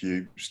ice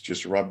cubes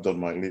just rubbed on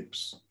my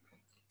lips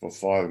for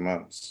 5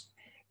 months.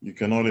 You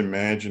cannot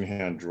imagine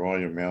how dry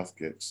your mouth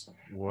gets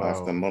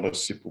after not a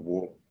sip of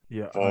water.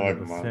 Yeah, 5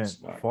 100%.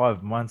 months. Mate.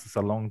 5 months is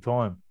a long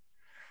time.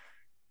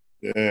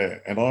 Yeah,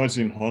 and I was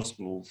in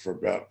hospital for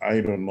about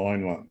 8 or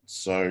 9 months.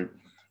 So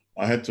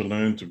I had to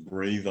learn to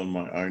breathe on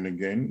my own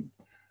again.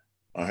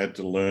 I had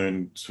to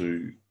learn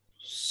to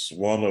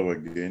swallow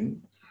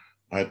again.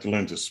 I had to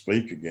learn to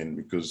speak again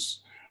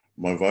because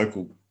my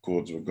vocal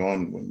cords were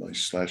gone when they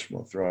slashed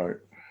my throat.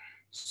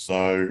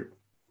 So,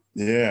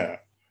 yeah,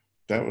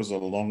 that was a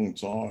long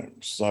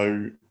time.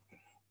 So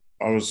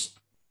I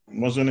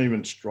wasn't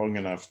even strong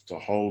enough to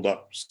hold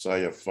up,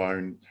 say, a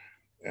phone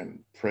and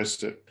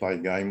press it, play a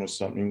game or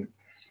something.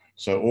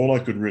 So all I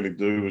could really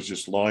do was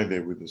just lie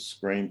there with the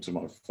screen to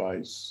my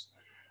face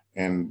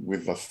and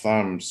with the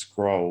thumb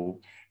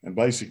scroll and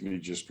basically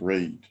just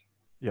read.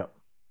 Yeah.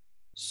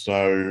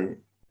 So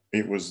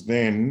it was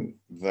then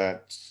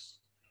that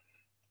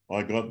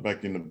I got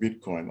back into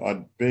Bitcoin.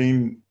 I'd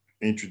been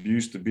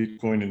introduced to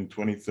Bitcoin in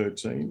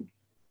 2013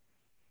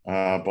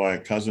 by a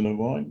cousin of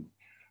mine.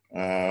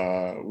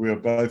 We were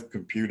both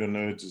computer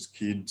nerds as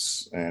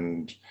kids,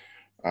 and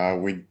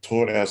we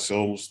taught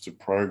ourselves to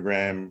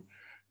program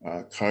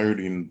code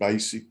in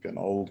BASIC, an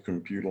old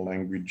computer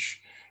language.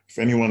 If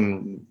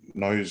anyone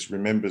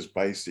remembers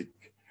BASIC,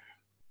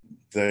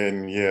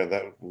 then yeah,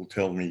 that will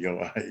tell me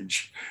your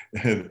age.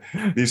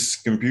 This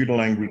computer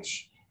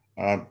language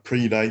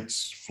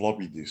predates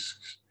floppy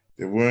disks.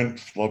 There weren't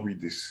floppy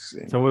disks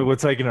then. So we're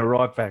taking it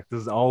right back.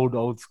 This is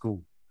old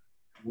school.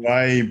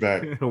 Way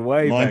back.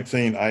 Way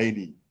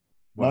 1980. back.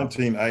 Wow.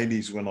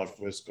 1980s when I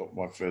first got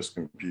my first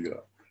computer.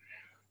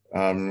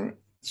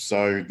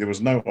 So there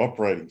was no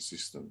operating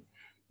system.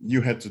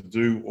 You had to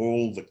do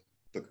all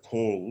the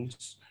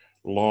calls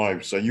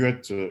live. So you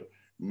had to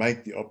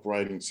make the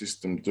operating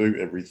system do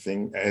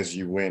everything as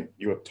you went.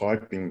 You were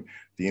typing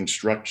the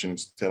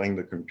instructions, telling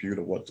the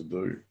computer what to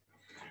do.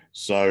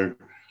 So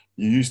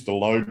you used to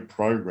load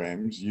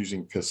programs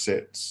using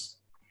cassettes.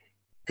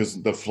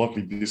 because the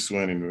floppy disks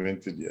weren't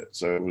invented yet.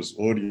 So it was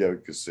audio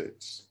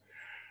cassettes.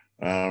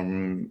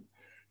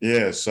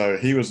 Yeah, so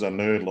he was a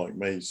nerd like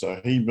me. So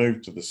he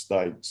moved to the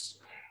States,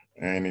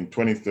 and in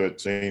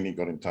 2013, he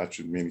got in touch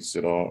with me and he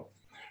said, oh,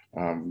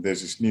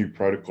 there's this new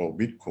protocol,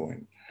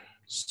 Bitcoin.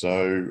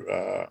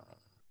 So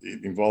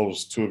it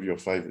involves two of your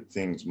favorite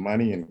things,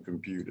 money and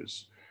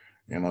computers.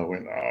 And I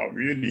went, oh,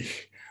 really?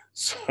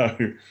 So,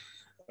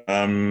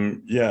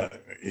 yeah,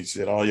 he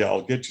said, oh, yeah,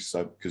 I'll get you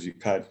some because you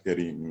can't get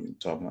in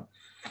Tonga.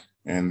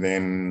 And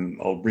then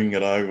I'll bring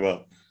it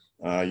over.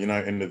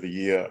 End of the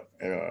year,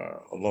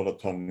 a lot of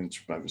Tongans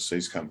from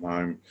overseas come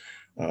home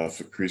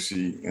for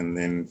Chrissy and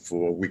then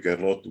for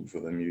Wikarotu for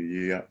the new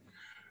year.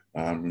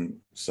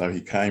 So he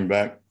came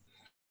back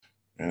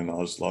and I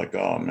was like,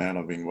 oh man,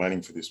 I've been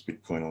waiting for this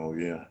Bitcoin all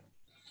year.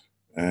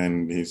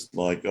 And he's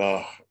like,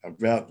 oh,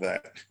 about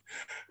that.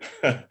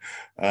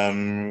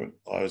 I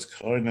was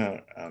kind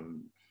of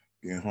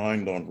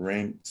behind on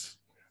rent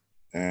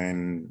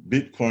and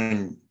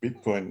Bitcoin,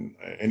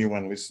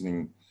 anyone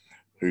listening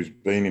who's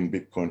been in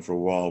Bitcoin for a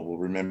while will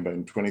remember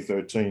in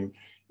 2013,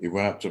 it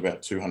went up to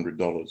about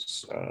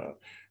 $200,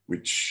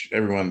 which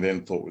everyone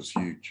then thought was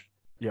huge.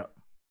 Yeah.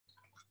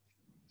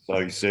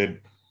 So he said,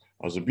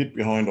 I was a bit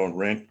behind on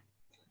rent.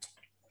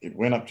 It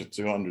went up to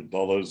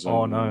 $200.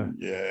 Oh, no.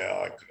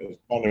 Yeah, I was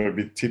kind of a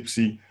bit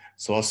tipsy.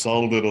 So I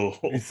sold it all.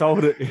 He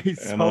sold it. He and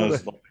I sold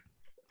was it. like,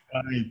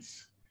 mate,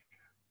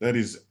 that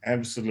is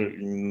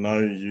absolutely no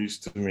use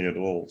to me at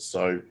all.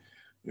 So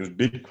it was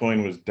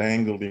Bitcoin was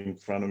dangled in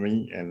front of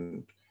me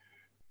and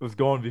It was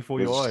gone before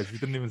your was eyes. You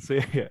didn't even see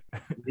it.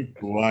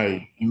 ripped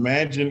away.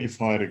 Imagine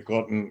if I had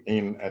gotten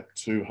in at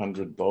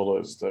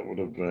 $200, that would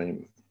have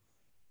been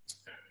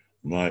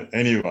my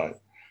anyway.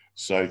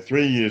 So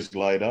 3 years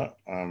later,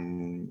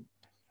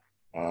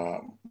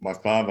 my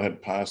father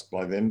had passed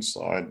by then,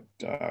 so I'd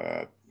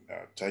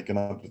taken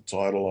up the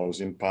title. I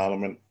was in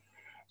Parliament.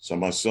 So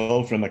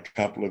myself and a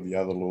couple of the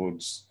other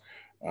lords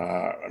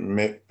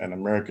met an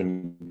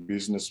American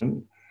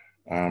businessman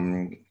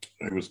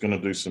who was going to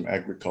do some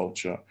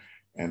agriculture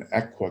and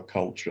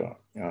aquaculture,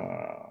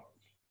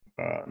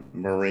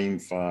 marine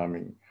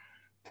farming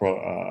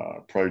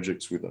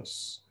projects with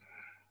us.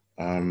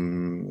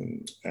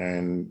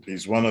 And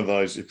he's one of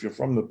those, if you're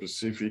from the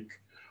Pacific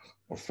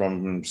or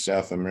from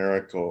South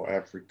America or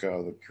Africa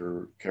or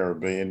the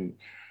Caribbean,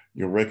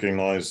 you'll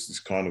recognize this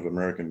kind of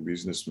American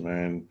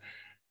businessman.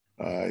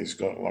 He's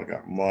got like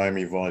a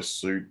Miami Vice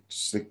suit,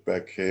 slick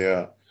back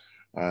hair,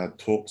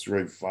 talks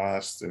very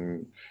fast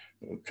and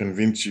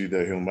convince you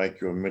that he'll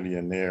make you a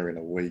millionaire in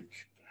a week.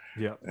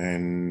 Yeah.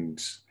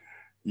 And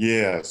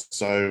yeah,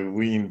 so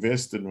we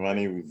invested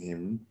money with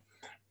him,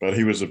 but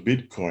he was a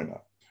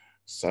Bitcoiner.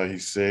 So he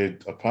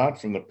said, apart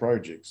from the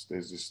projects,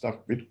 there's this stuff,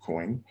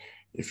 Bitcoin.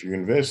 If you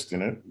invest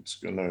in it, it's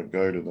going to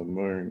go to the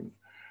moon.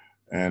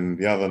 And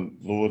the other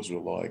lords were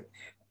like,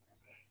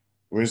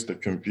 where's the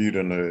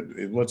computer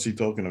nerd? What's he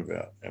talking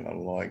about? And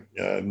I'm like,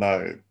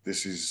 no,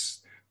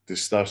 this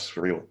stuff's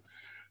for real.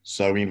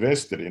 So we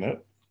invested in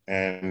it.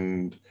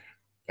 And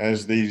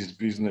as these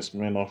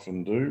businessmen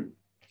often do,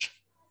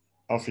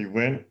 off he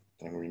went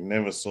and we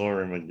never saw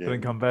him again.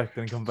 Didn't come back.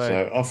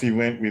 So off he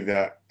went with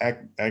our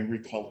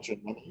agriculture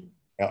money,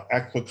 our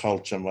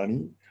aquaculture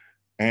money,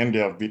 and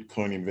our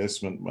Bitcoin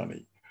investment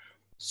money.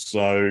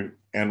 So,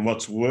 and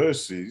what's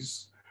worse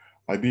is,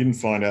 I didn't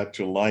find out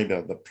till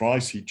later, the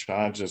price he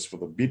charged us for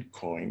the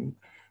Bitcoin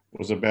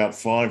was about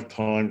 5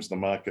 times the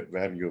market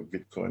value of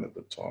Bitcoin at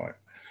the time.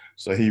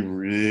 So he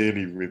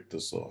really ripped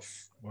us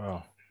off.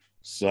 Wow.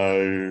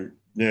 So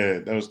yeah,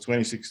 that was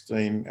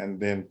 2016. And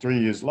then 3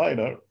 years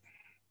later,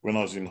 when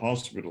I was in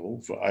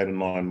hospital for 8 or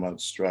 9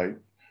 months straight,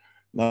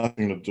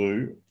 nothing to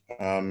do.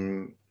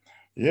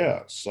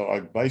 Yeah, so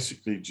I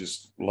basically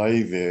just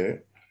lay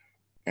there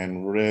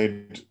and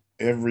read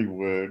every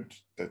word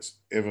that's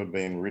ever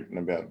been written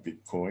about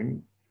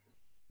Bitcoin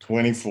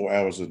 24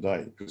 hours a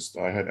day because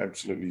I had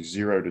absolutely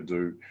zero to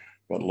do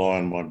but lie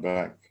on my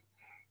back.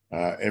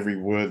 Every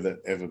word that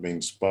ever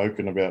been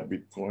spoken about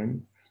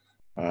Bitcoin,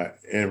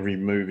 every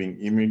moving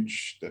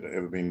image that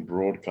ever been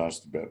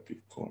broadcast about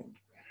Bitcoin.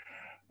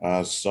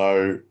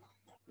 So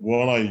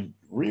what I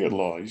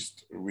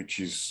realized, which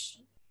is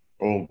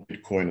all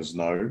Bitcoiners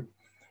know,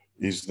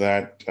 is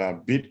that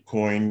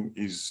Bitcoin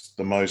is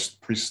the most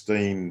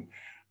pristine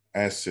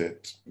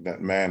asset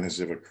that man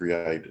has ever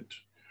created.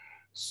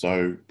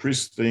 So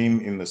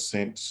pristine in the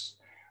sense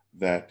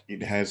that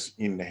it has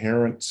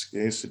inherent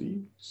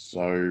scarcity.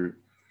 So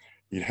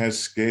it has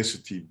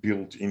scarcity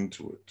built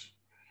into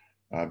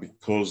it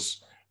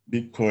because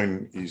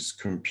Bitcoin is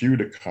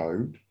computer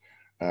code.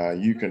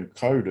 You can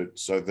code it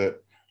so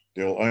that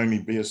there'll only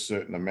be a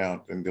certain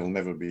amount and there'll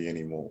never be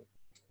any more.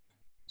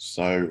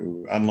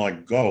 So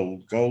unlike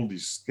gold, gold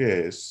is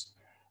scarce,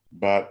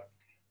 but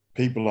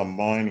people are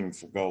mining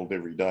for gold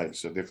every day.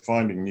 So they're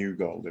finding new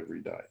gold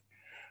every day.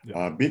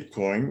 Yeah.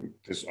 Bitcoin,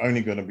 there's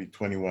only going to be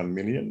 21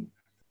 million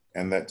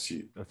and that's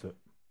it. That's it.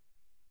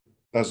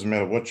 Doesn't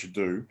matter what you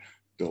do,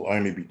 there'll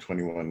only be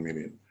 21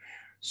 million.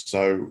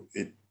 So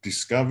it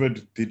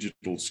discovered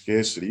digital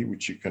scarcity,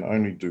 which you can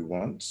only do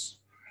once.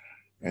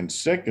 And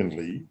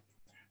secondly,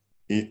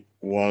 it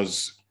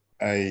was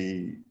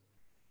a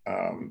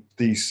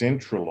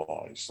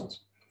decentralized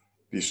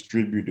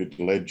distributed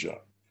ledger,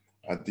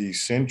 a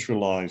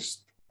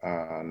decentralized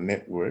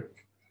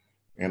network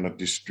and a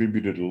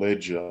distributed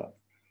ledger,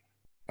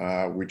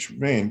 which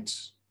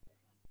meant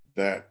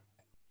that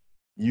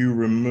you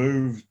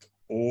removed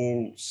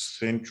all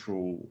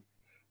central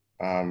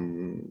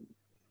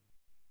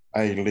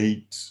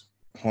elite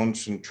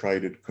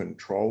concentrated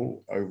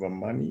control over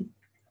money,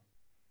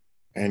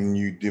 and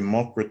you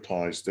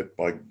democratized it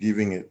by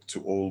giving it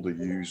to all the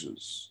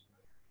users,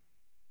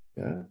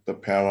 yeah, the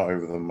power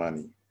over the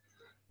money.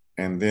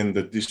 And then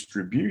the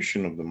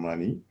distribution of the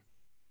money,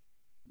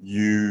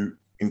 you,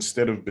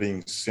 instead of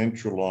being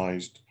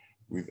centralized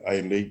with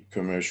elite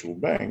commercial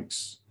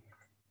banks,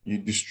 you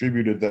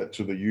distributed that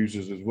to the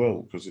users as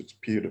well, because it's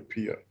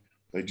peer-to-peer.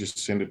 They just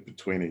send it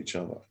between each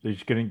other. They're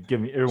just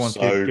everyone's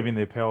giving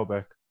their power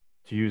back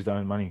to use their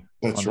own money.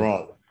 That's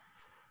right.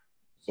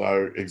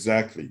 So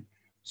exactly.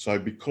 So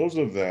because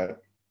of that,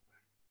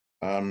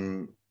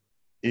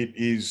 it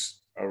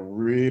is a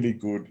really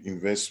good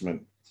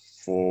investment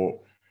for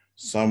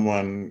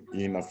someone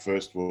in a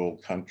first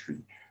world country,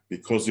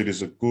 because it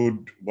is a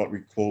good, what we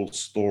call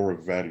store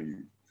of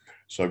value.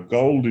 So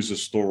gold is a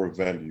store of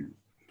value.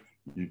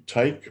 You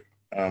take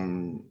the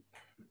 $1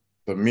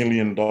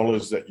 million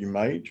that you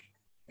made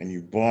and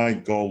you buy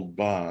gold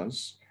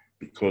bars,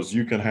 because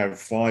you can have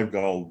 5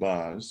 gold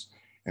bars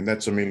and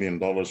that's $1 million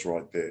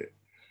right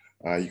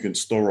there. You can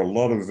store a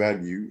lot of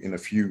value in a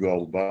few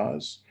gold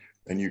bars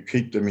and you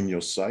keep them in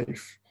your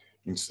safe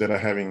instead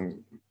of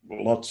having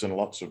lots and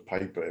lots of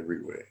paper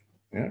everywhere.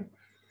 Yeah.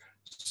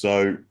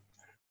 So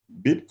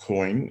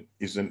Bitcoin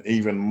is an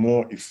even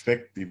more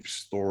effective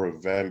store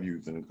of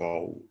value than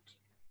gold.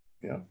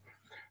 Yeah.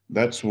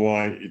 That's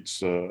why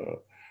it's a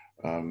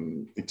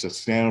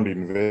sound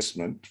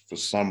investment for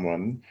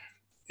someone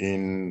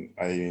in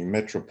a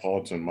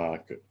metropolitan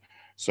market.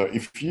 So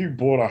if you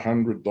bought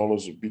 $100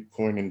 of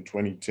Bitcoin in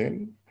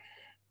 2010,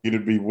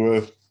 it'd be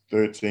worth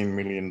 $13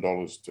 million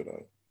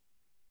today.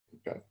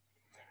 Okay.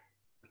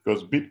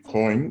 Because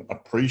Bitcoin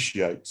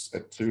appreciates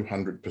at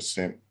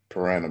 200%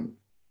 per annum.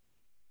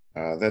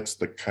 That's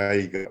the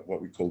CAGR,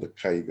 what we call the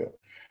CAGR,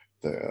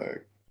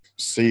 the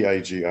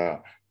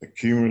CAGR, the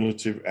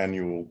cumulative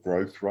annual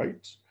growth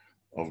rate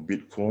of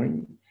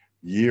Bitcoin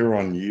year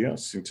on year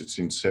since its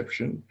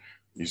inception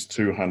is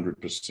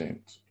 200%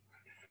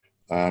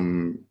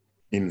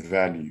 in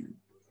value.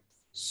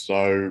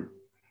 So,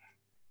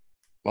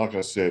 like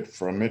I said,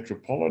 for a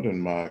metropolitan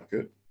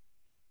market,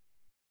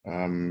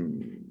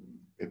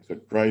 it's a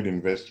great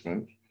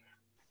investment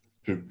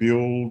to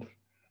build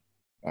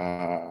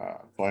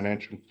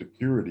financial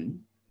security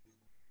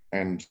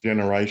and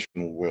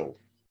generational wealth.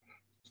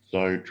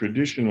 So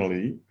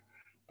traditionally,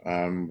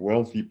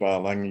 wealthy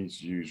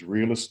Balangis use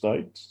real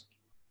estate,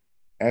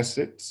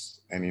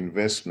 assets, and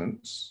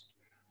investments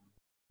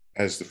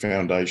as the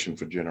foundation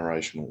for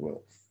generational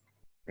wealth.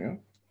 Yeah.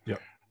 Yeah.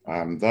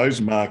 Those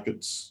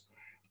markets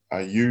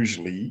are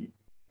usually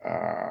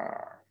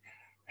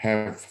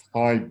have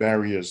high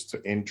barriers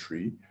to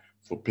entry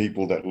for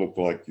people that look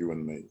like you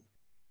and me.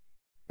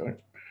 Okay.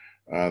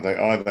 They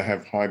either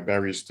have high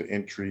barriers to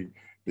entry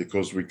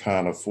because we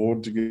can't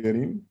afford to get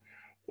in,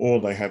 or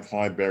they have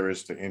high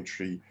barriers to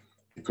entry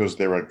because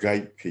there are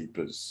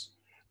gatekeepers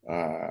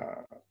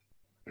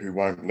who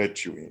won't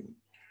let you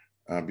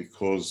in,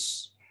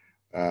 because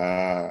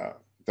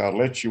they'll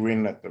let you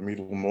in at the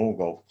Middle Mall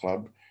Golf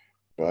Club,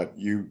 but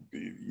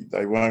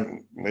they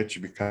won't let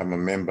you become a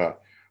member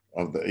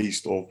of the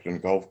East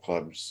Auckland Golf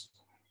Clubs,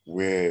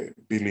 where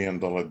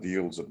billion-dollar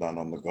deals are done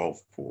on the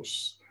golf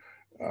course.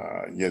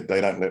 Yet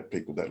they don't let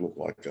people that look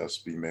like us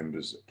be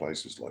members at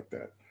places like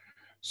that.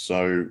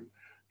 So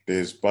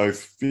there's both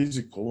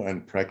physical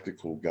and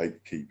practical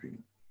gatekeeping.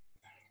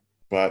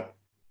 But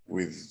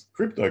with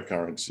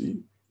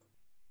cryptocurrency,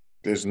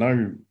 there's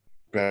no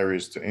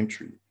barriers to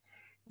entry.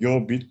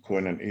 Your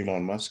Bitcoin and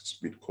Elon Musk's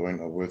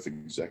Bitcoin are worth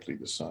exactly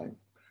the same.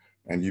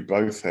 And you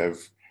both have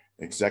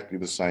exactly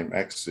the same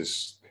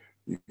access.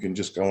 You can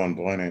just go on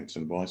Binance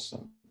and buy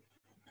some.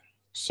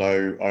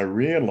 So I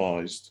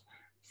realized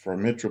for a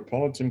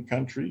metropolitan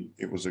country,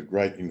 it was a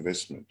great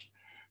investment.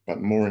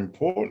 But more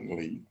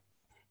importantly,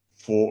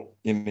 for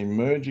an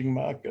emerging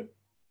market,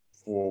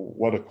 for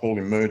what are called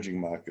emerging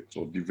markets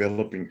or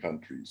developing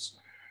countries,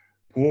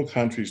 poor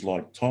countries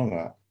like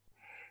Tonga,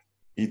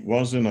 it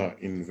wasn't an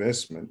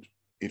investment.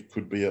 It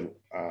could be a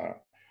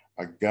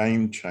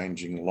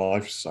game-changing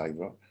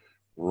lifesaver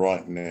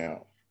right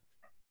now.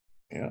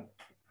 Yeah.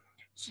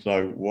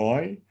 So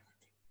why?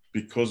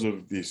 Because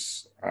of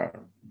this,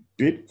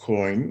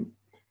 Bitcoin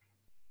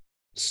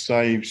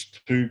saves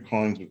two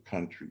kinds of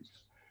countries.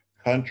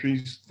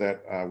 Countries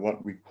that are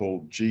what we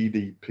call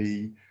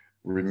GDP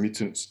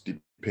remittance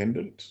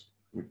dependent,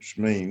 which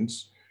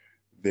means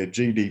their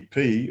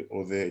GDP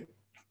or their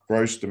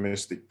gross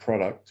domestic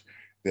product,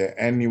 their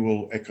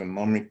annual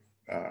economic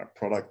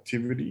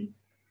productivity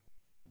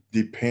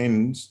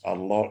depends a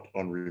lot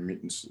on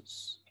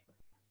remittances.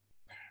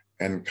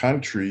 And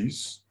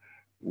countries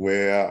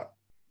where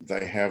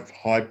they have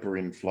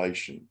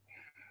hyperinflation,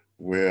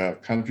 where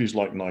countries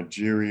like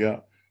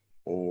Nigeria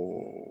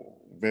or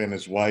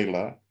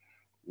Venezuela,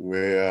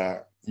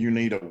 where you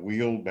need a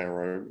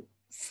wheelbarrow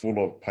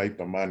full of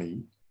paper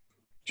money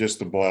just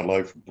to buy a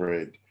loaf of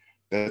bread.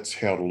 That's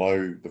how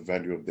low the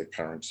value of their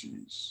currency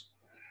is.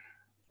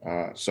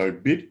 So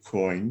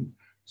Bitcoin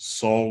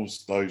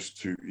solves those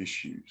two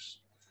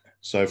issues.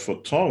 So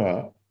for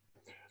Tonga,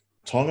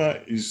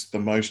 Tonga is the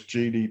most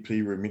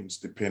GDP remittance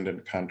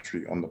dependent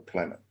country on the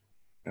planet.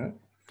 Yeah?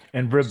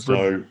 And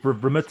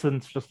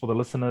remittance, just for the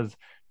listeners,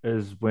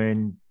 is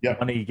when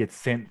money gets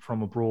sent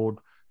from abroad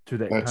to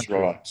that country. That's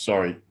right.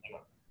 Sorry.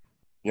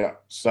 Yeah.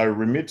 So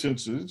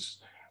remittances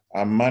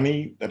are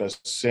money that are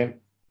sent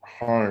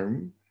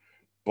home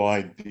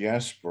by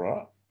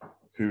diaspora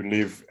who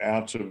live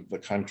out of the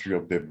country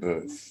of their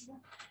birth.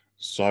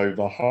 So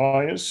the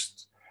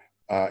highest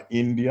are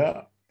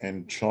India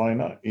and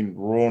China in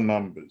raw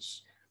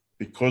numbers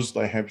because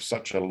they have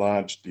such a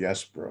large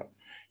diaspora.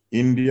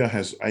 India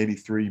has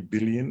 83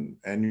 billion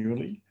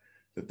annually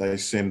that they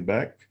send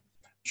back.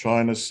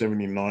 China,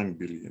 79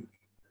 billion.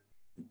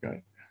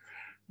 Okay.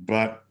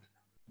 But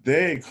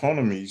their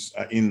economies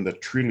are in the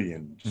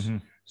trillions. Mm-hmm.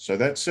 So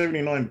that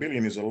 79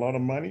 billion is a lot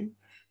of money,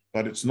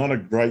 but it's not a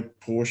great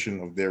portion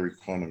of their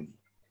economy.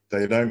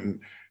 They don't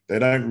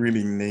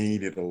really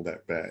need it all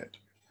that bad.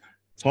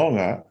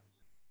 Tonga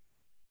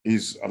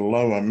is a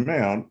low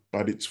amount,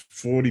 but it's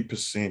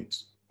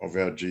 40% of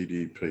our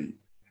GDP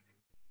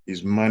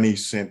is money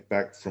sent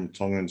back from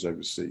Tongans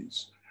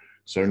overseas.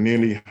 So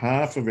nearly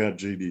half of our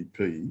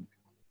GDP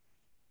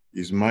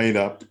is made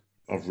up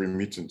of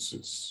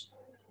remittances.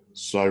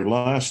 So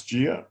last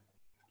year,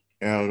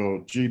 our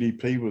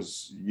GDP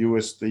was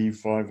USD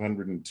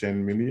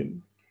 510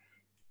 million.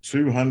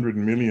 200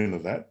 million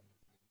of that,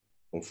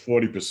 or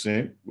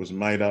 40%, was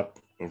made up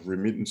of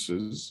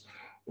remittances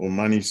or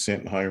money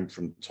sent home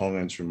from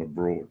Tongans from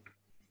abroad.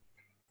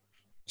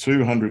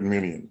 200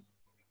 million.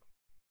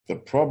 The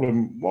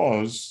problem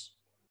was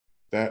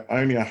that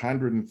only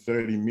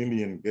 130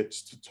 million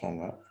gets to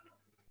Tonga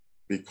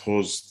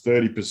because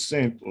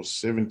 30% or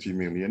 70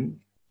 million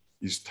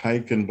is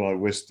taken by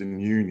Western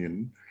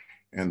Union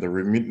and the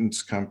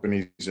remittance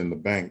companies and the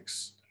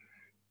banks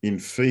in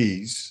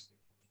fees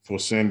for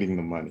sending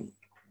the money.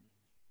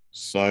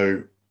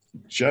 So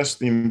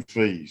just in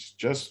fees,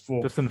 just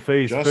for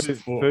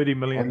 30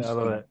 million out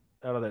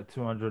of that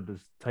 200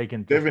 is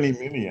taken to 70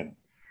 million.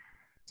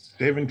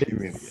 70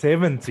 million.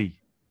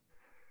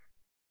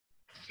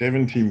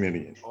 70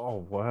 million.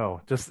 Oh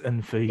wow, just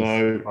in fees.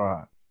 So, all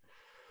right.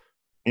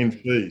 In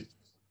fees.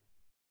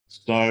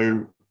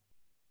 So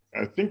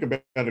I think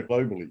about it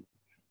globally.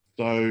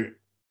 So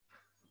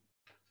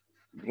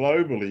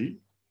globally,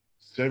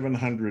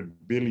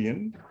 700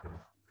 billion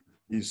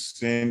is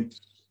sent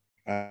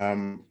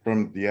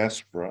from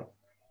diaspora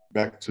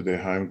back to their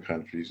home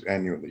countries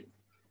annually.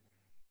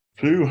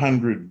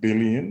 200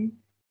 billion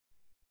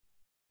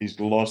is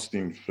lost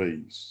in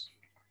fees.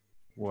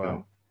 Wow.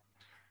 Okay?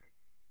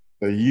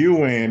 The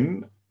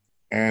UN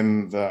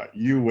and the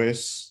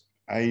US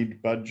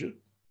aid budget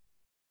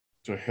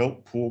to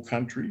help poor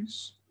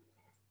countries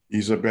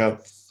is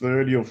about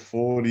 30 or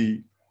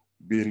 40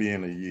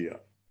 billion a year.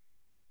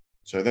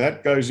 So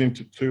that goes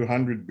into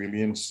 200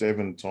 billion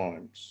 7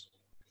 times.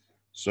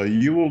 So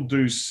you will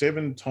do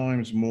 7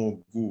 times more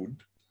good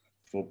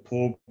for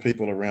poor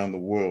people around the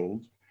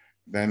world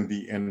than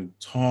the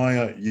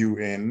entire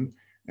UN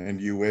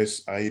and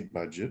US aid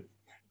budget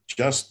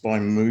just by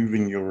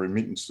moving your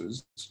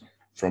remittances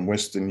from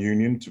Western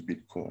Union to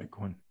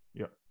Bitcoin.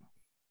 Yeah.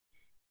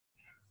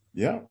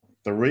 Yeah.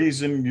 The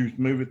reason you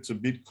move it to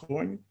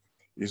Bitcoin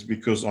is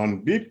because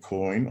on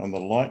Bitcoin, on the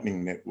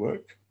Lightning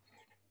Network,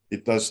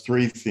 it does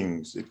 3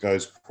 things. It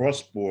goes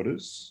cross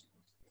borders,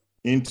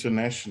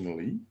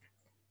 internationally,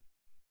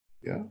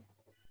 yeah,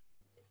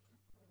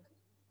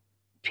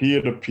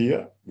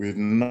 peer-to-peer with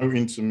no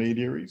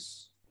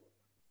intermediaries,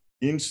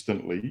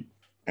 instantly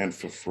and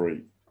for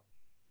free.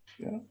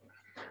 Yeah.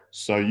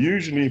 So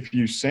usually if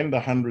you send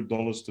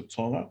 $100 to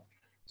Tonga,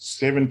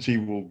 70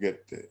 will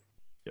get there.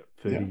 Yep,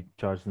 30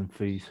 charged in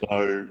fees.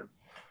 So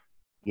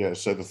yeah,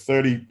 so the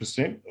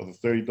 30% of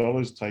the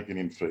 $30 taken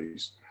in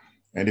fees.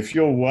 And if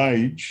your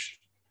wage,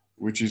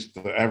 which is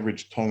the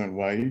average Tongan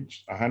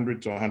wage,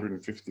 100 to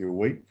 150 a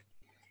week,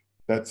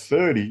 that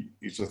 30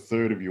 is a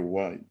third of your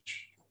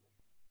wage.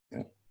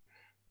 Yeah.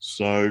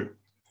 So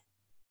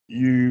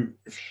you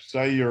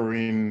say you're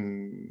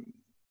in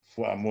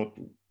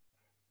Fusitua,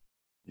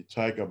 you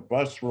take a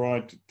bus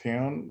ride to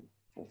town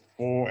for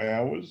 4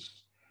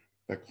 hours,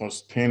 that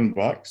costs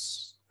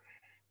 $10.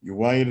 You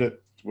wait at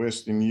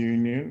Western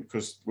Union,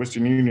 because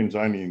Western Union's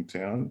only in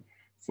town,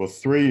 for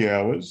 3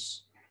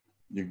 hours.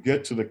 You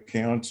get to the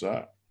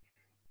counter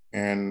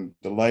and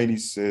the lady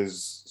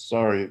says,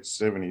 sorry, it's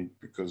 70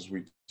 because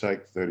we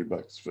take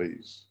 $30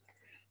 fees.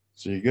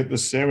 So you get the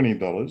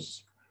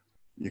 $70,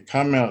 you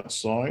come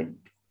outside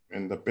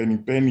and the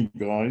penny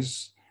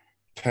guys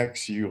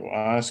tax you or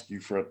ask you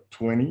for a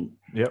 20.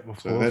 Yep, of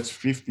So course. that's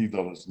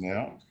 $50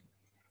 now.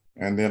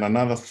 And then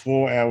another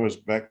 4 hours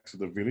back to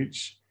the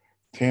village,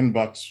 $10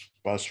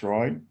 bus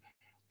ride,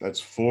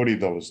 that's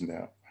 $40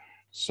 now.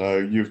 So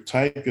you've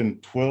taken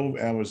 12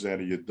 hours out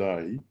of your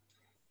day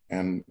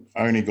and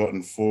only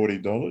gotten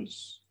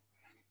 $40.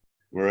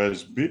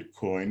 Whereas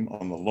Bitcoin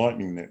on the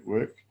Lightning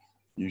Network,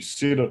 you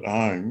sit at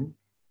home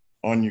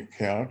on your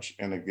couch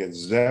and it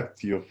gets zapped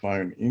to your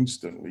phone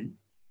instantly,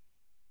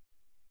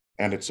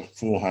 and it's a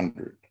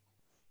 400.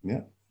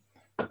 Yeah.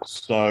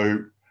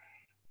 So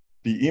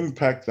the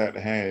impact that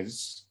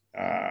has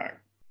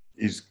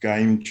is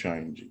game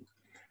changing.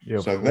 Yeah,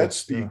 So of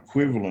that's course, the yeah.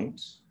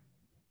 equivalent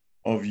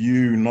of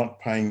you not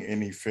paying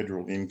any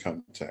federal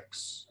income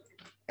tax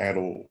at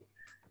all.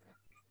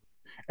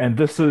 And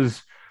this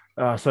is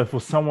so for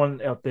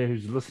someone out there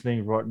who's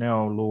listening right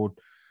now, Lord,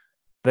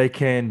 they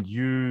can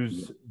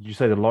use, you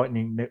say, the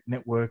Lightning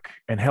Network.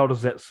 And how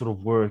does that sort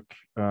of work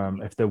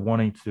if they're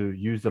wanting to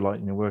use the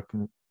Lightning Network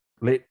and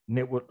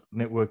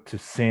network to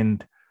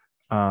send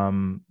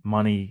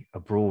money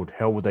abroad?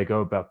 How would they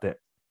go about that?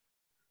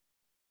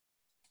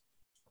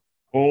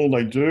 All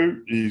they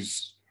do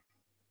is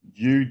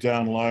you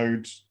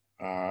download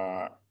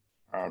a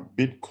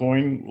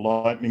Bitcoin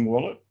Lightning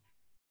wallet.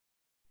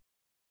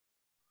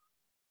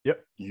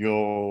 Yep.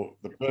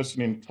 The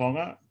person in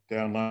Tonga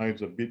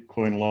downloads a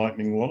Bitcoin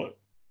Lightning wallet.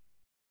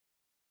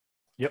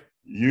 Yep.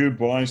 You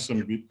buy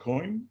some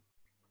Bitcoin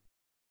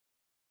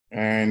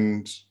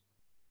and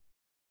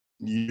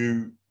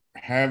you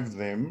have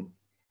them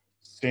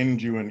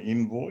send you an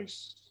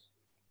invoice.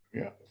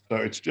 Yeah. So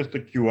it's just a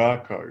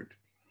QR code.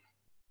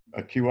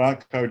 A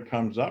QR code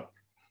comes up,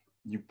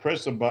 you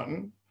press a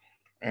button,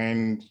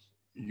 and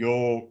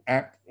your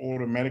app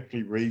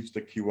automatically reads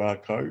the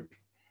QR code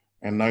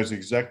and knows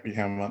exactly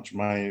how much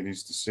money it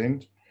is to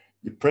send.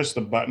 You press the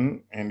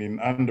button, and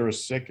in under a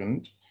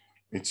second,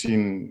 it's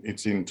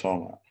in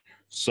Tonga.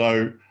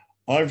 So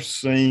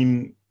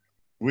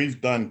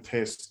we've done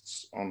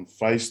tests on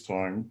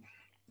FaceTime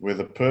where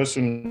the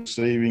person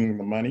receiving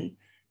the money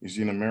is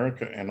in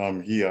America and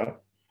I'm here.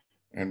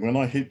 And when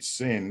I hit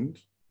send,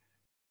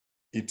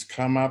 it's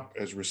come up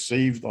as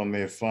received on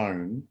their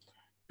phone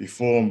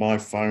before my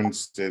phone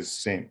says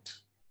sent.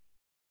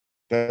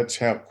 That's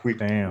how quick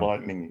Damn.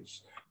 Lightning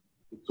is.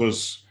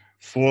 Because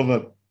for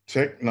the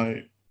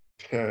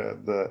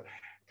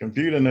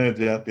computer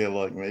nerds out there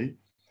like me,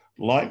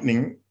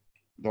 Lightning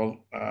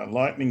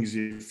is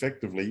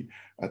effectively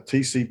a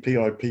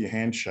TCP/IP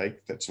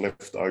handshake that's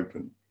left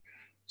open.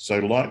 So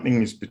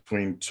Lightning is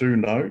between two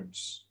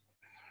nodes.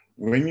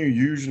 When you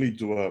usually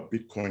do a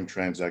Bitcoin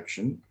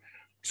transaction,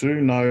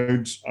 two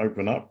nodes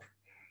open up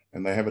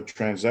and they have a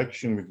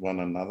transaction with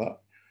one another.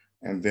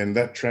 And then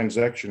that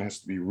transaction has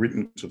to be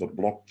written to the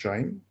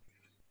blockchain.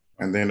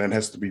 And then it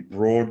has to be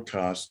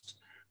broadcast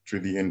through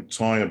the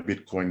entire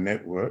Bitcoin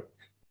network.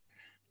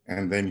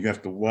 And then you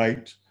have to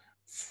wait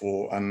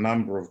for a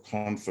number of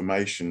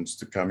confirmations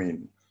to come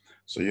in.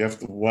 So you have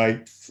to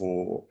wait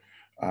for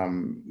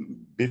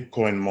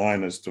Bitcoin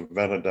miners to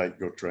validate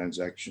your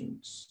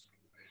transactions.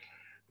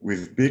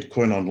 With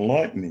Bitcoin on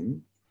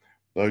Lightning,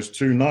 those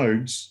two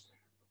nodes,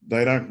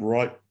 they don't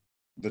write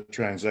the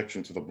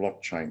transaction to the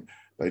blockchain.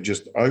 They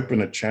just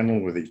open a channel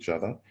with each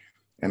other,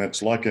 and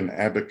it's like an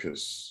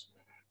abacus.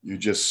 You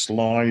just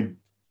slide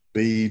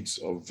beads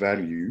of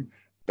value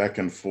back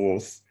and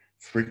forth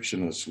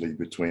frictionlessly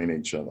between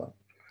each other.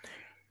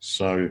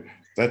 So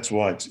that's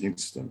why it's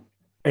instant.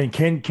 And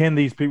can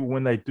these people,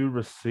 when they do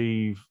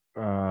receive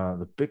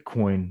the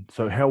Bitcoin,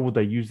 so how would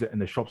they use it in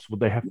the shops? Would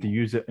they have to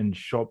use it in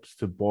shops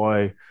to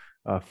buy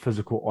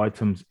physical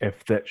items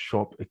if that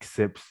shop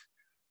accepts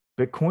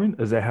Bitcoin?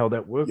 Is that how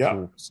that works?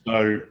 Yeah.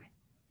 Or?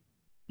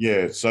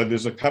 So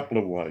there's a couple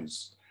of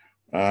ways.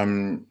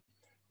 In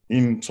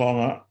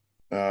Tonga,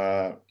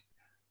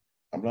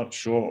 I'm not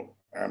sure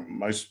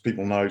most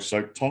people know.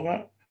 So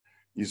Tonga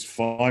is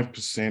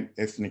 5%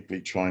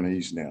 ethnically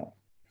Chinese now.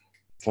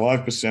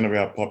 5% of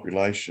our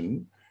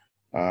population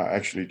are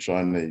actually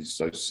Chinese.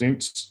 So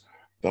since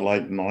the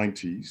late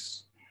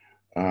 90s,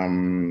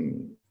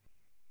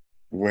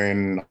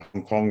 when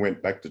Hong Kong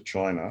went back to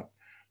China,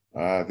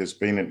 there's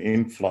been an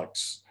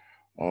influx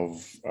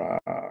of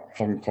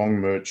Hong Kong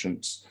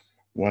merchants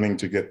wanting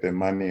to get their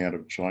money out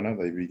of China.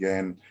 They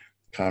began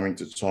coming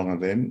to Tonga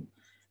then.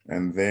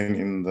 And then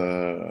in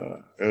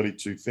the early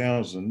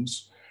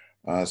 2000s,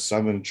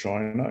 southern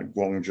China,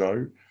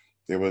 Guangzhou,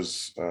 there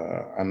was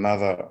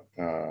another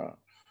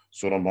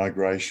sort of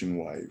migration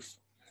wave.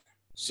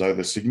 So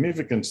the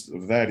significance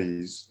of that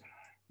is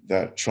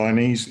that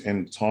Chinese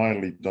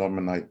entirely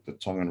dominate the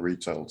Tongan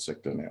retail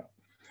sector now.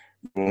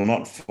 You will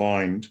not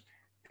find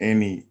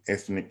any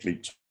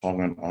ethnically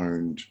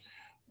Tongan-owned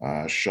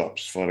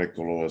shops,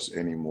 wharekoloas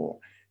anymore,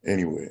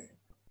 anywhere.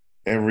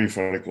 Every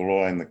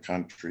wharekoloa in the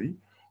country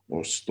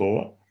or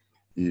store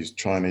is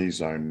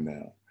Chinese-owned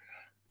now,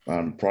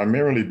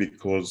 primarily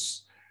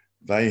because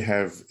they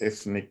have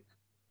ethnic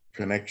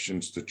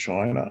connections to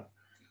China,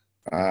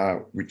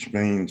 which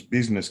means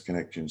business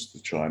connections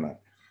to China.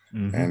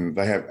 Mm-hmm. And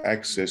they have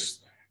access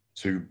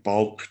to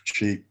bulk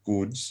cheap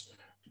goods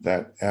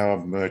that our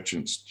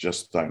merchants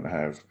just don't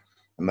have,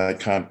 and they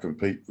can't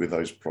compete with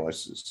those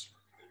prices.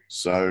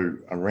 So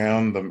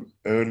around the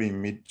early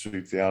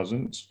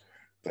mid-2000s,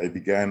 they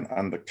began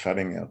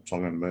undercutting our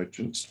Tongan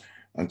merchants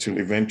until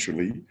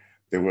eventually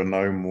there were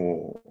no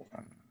more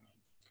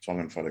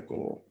Tongan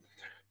wharekolo.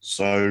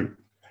 So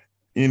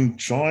in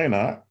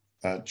China,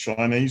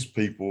 Chinese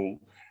people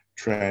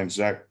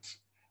transact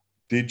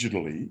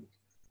digitally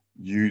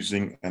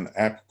using an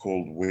app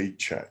called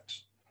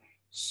WeChat.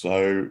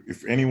 So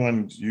if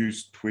anyone's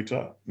used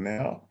Twitter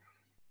now,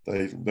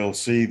 they'll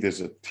see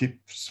there's a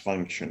tips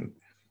function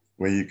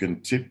where you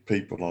can tip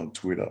people on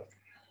Twitter.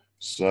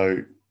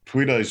 So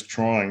Twitter is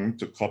trying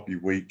to copy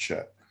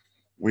WeChat.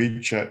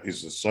 WeChat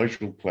is a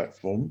social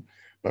platform,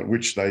 but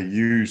which they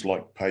use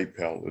like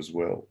PayPal as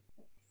well.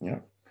 Yeah.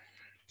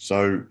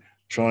 So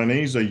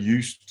Chinese are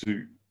used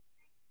to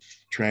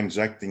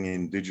transacting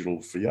in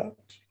digital fiat.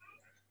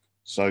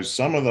 So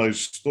some of those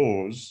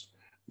stores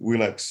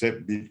will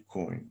accept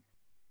Bitcoin,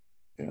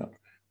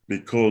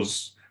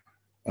 because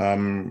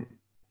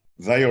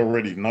they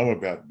already know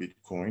about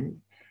Bitcoin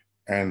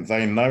and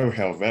they know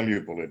how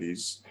valuable it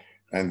is,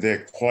 and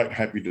they're quite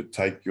happy to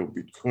take your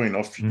Bitcoin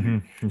off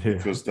you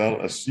because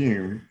they'll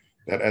assume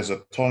that as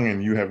a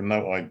Tongan, you have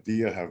no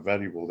idea how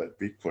valuable that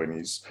Bitcoin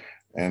is.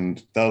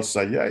 And they'll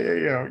say,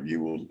 yeah,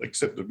 you will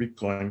accept the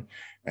Bitcoin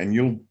and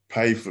you'll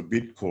pay for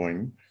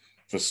Bitcoin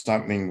for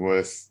something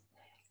worth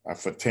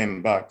for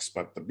 $10,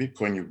 but the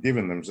Bitcoin you've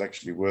given them is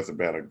actually worth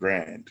about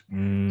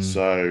 $1,000.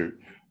 So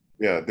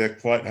yeah, they're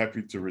quite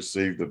happy to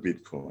receive the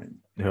Bitcoin.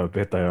 Yeah, I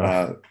bet they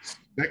are.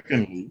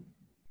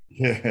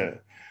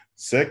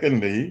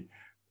 Secondly,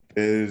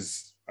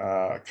 there's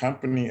a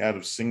company out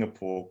of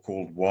Singapore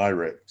called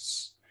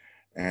Wirex,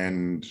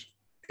 and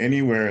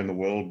anywhere in the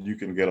world you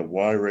can get a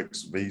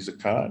Wirex Visa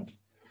card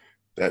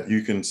that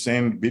you can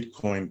send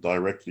Bitcoin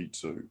directly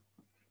to.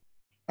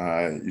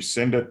 You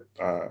send it,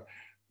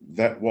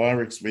 that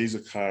Wirex Visa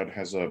card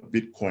has a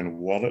Bitcoin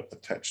wallet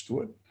attached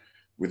to it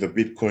with a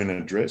Bitcoin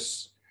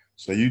address.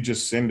 So you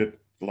just send it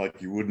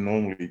like you would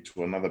normally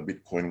to another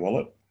Bitcoin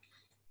wallet.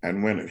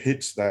 And when it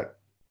hits that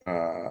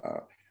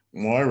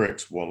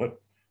Wirex wallet,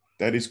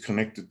 that is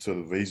connected to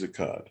the Visa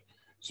card.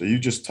 So you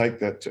just take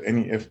that to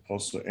any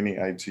FPOS or any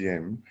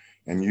ATM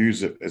and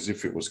use it as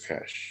if it was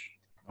cash.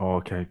 Oh,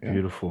 okay,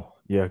 beautiful.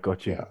 Yeah,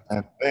 got you. Yeah.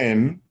 And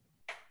then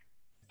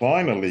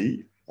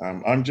finally,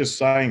 I'm just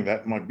saying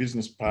that my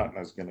business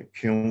partner is going to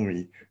kill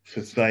me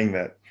for saying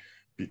that,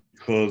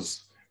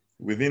 because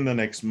within the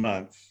next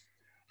month,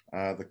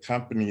 the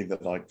company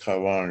that I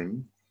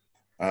co-own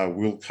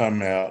will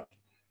come out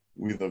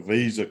with a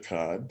Visa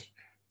card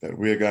that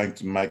we're going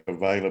to make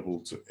available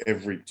to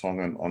every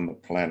Tongan on the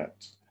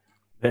planet.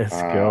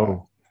 Let's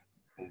go.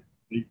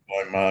 Big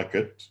by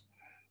market.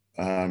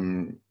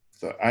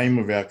 The aim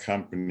of our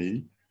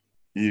company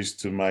is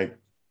to make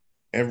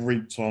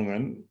every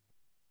Tongan,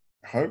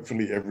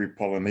 hopefully every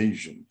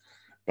Polynesian,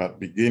 but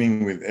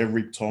beginning with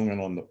every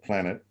Tongan on the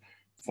planet,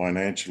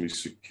 financially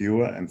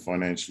secure and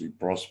financially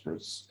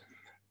prosperous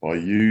by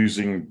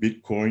using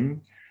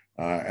Bitcoin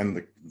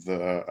and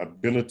the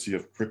ability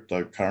of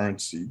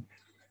cryptocurrency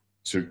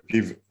to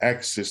give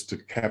access to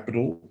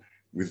capital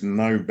with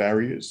no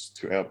barriers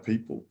to our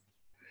people,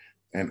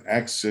 and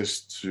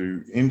access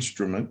to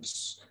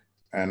instruments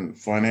and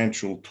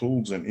financial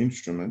tools and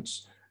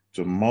instruments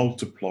to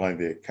multiply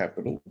their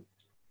capital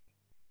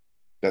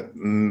that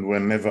were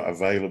never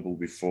available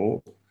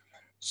before.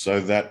 So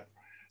that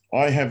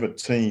I have a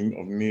team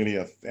of nearly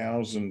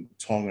 1,000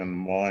 Tongan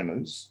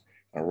miners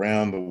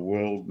around the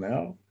world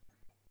now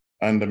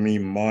under me,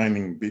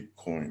 mining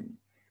Bitcoin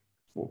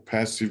for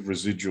passive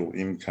residual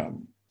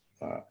income,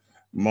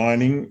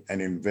 mining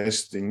and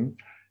investing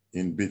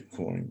in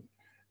Bitcoin.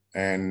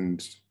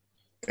 And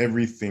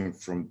everything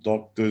from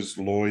doctors,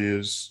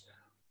 lawyers,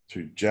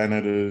 to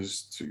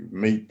janitors, to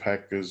meat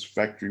packers,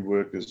 factory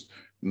workers,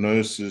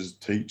 nurses,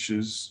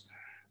 teachers,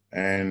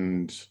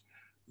 and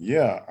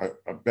yeah,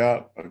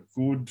 about a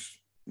good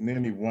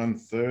nearly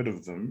 1/3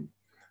 of them,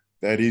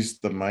 that is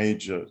the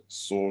major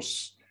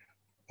source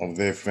of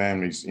their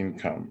family's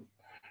income.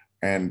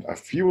 And a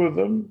few of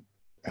them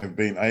have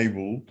been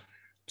able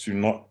to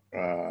not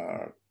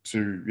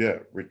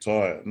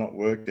retire, not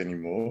work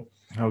anymore,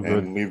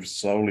 and live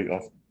solely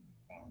off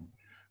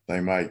they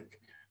make.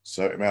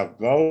 So our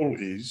goal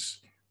is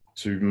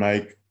to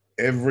make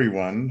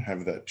everyone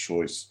have that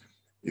choice.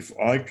 If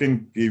I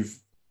can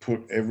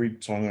put every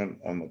Tongan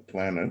on the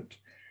planet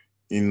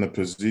in the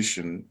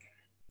position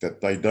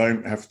that they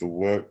don't have to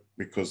work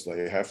because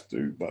they have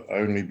to, but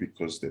only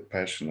because they're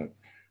passionate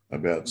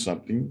about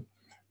something,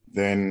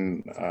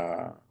 then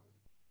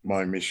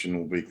my mission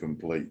will be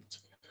complete.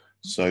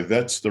 So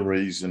that's the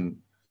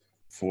reason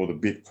for the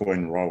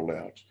Bitcoin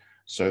rollout.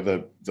 So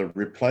the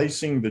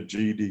replacing the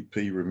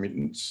GDP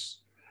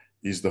remittance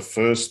is the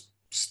first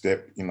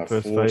step in a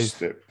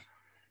four-step,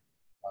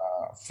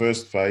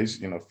 first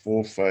phase in a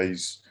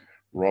 4-phase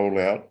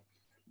rollout,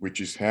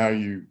 which is how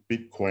you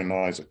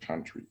Bitcoinize a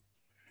country.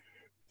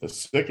 The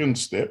second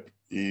step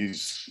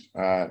is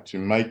to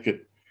make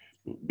it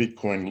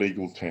Bitcoin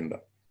legal tender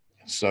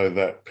so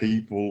that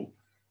people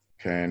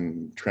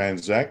can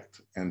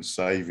transact and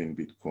save in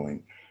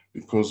Bitcoin.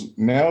 Because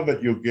now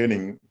that you're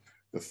getting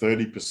the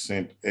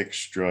 30%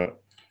 extra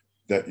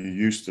that you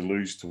used to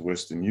lose to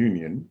Western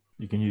Union,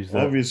 you can use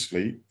that.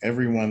 Obviously,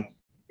 everyone's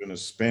going to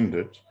spend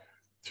it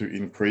to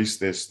increase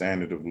their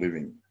standard of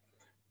living.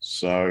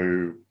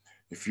 So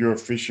if you're a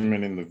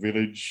fisherman in the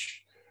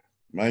village,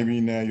 maybe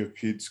now your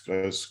kids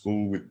go to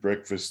school with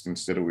breakfast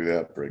instead of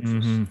without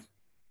breakfast.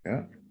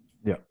 Yeah.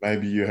 Yeah.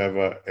 Maybe you have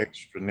an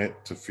extra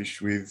net to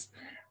fish with.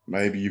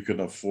 Maybe you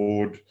can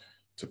afford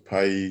to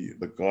pay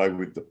the guy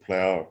with the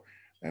plow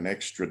an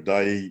extra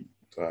day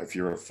if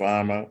you're a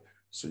farmer,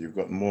 so you've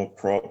got more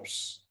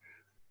crops.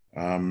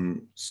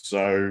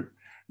 So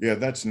yeah,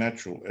 that's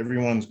natural.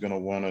 Everyone's going to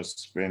want to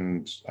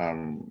spend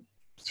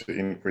to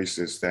increase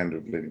their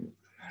standard of living.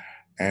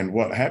 And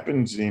what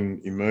happens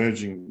in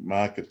emerging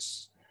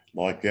markets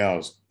like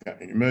ours,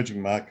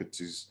 emerging markets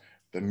is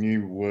the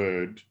new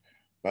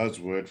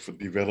buzzword for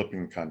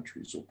developing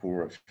countries or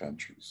poorer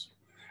countries,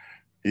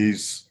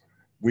 is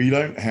we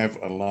don't have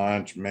a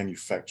large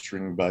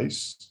manufacturing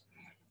base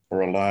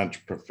or a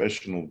large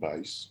professional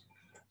base.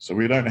 So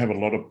we don't have a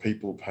lot of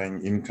people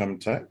paying income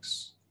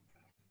tax.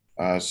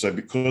 So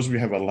because we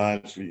have a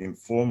largely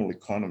informal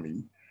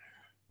economy,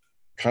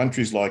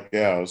 countries like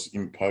ours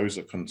impose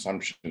a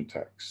consumption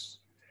tax,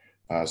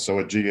 so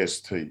a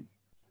GST,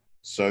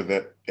 so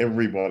that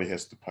everybody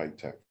has to pay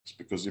tax.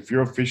 Because if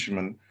you're a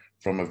fisherman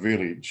from a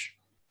village,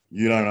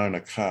 you don't own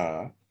a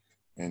car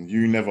and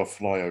you never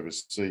fly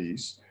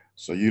overseas,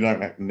 so you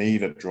don't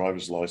need a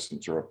driver's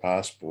license or a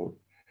passport.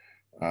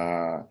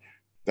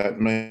 That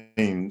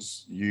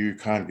means you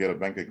can't get a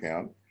bank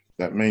account.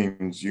 That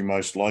means you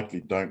most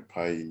likely don't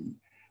pay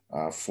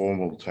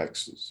formal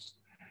taxes.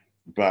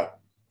 But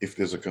if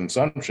there's a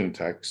consumption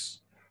tax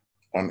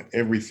on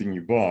everything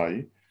you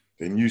buy,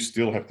 then you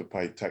still have to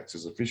pay tax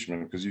as a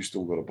fisherman because you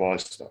still got to buy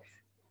stuff.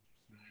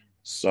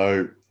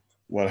 So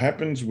what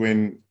happens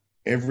when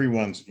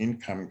everyone's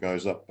income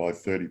goes up by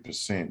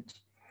 30%,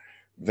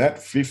 that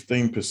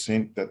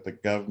 15% that the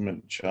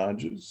government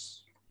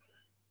charges,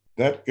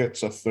 that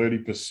gets a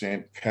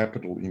 30%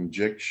 capital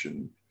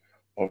injection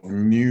of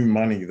new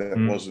money that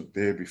wasn't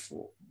there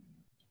before.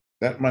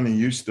 That money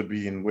used to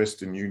be in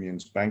Western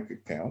Union's bank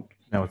account.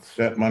 Now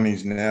that money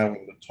is now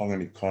in the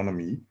Tongan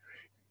economy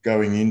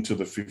going into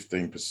the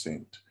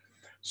 15%.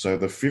 So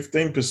the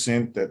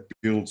 15% that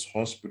builds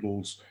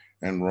hospitals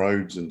and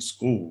roads and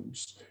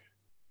schools,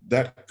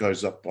 that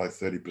goes up by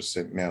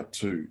 30% now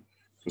too,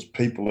 because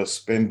people are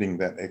spending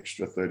that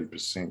extra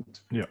 30%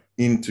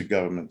 into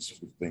government's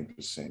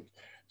 15%.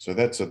 So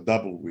that's a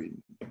double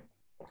win.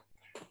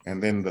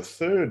 And then the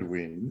third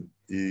win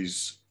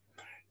is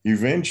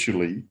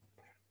eventually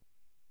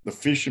the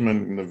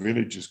fisherman in the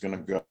village is going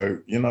to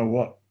go, you know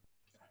what?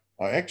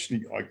 I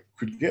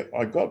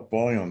got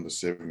by on the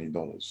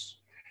 $70.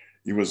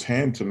 It was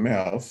hand to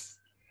mouth,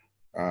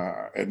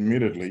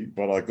 admittedly,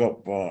 but I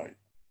got by.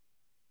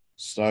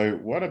 So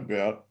what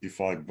about if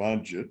I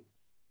budget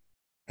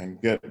and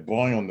get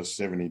by on the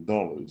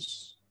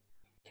 $70,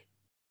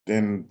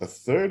 then the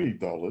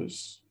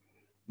 $30,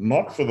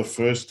 not for the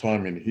first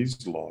time in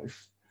his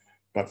life,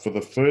 but for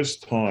the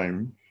first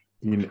time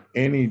in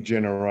any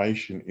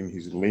generation in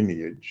his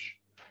lineage,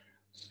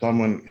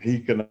 he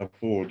can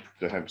afford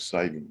to have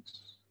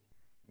savings.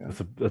 Yeah?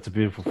 That's a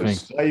beautiful thing.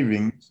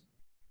 Savings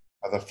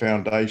are the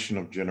foundation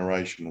of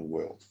generational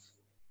wealth.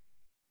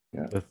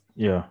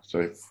 Yeah.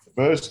 So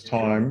first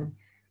time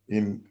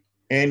in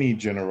any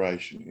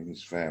generation in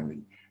his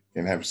family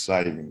can have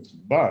savings.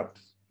 But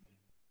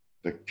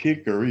the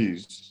kicker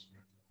is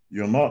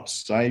you're not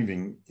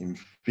saving in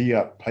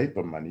fiat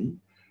paper money,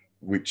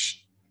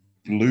 which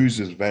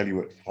loses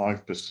value at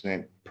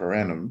 5% per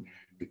annum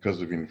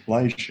because of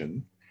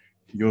inflation.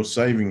 You're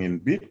saving in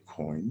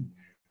Bitcoin,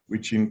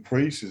 which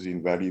increases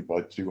in value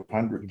by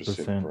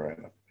 200% per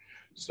annum.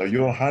 So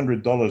your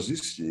 $100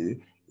 this year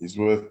is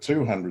worth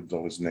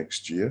 $200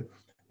 next year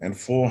and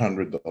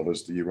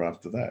 $400 the year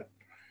after that.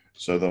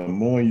 So the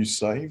more you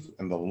save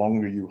and the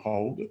longer you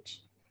hold it,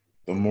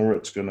 the more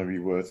it's going to be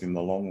worth in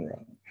the long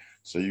run.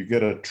 So you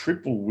get a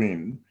triple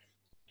win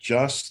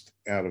just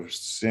out of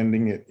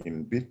sending it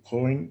in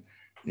Bitcoin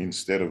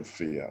instead of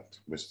fiat,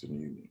 Western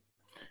Union.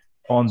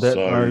 On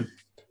that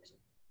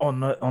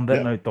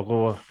note,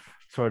 Tokoa,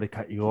 sorry to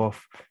cut you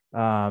off.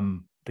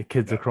 The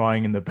kids are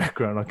crying in the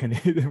background. I can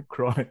hear them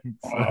crying.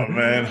 So. Oh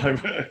man,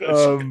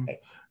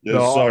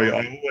 sorry.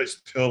 I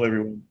always tell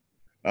everyone,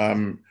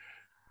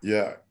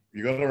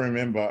 you got to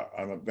remember,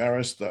 I'm a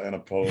barrister and a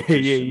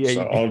politician,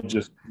 so I'll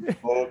just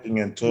keep talking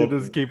and talking. You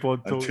just keep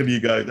on talking until you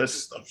go.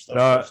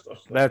 Stop.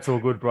 That's all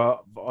good,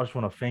 bro. I just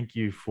want to thank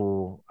you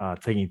for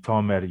taking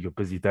time out of your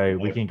busy day.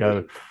 We can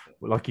go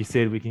like you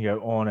said, we can go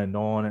on, and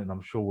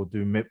I'm sure we'll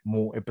do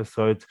more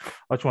episodes.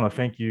 I just want to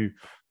thank you,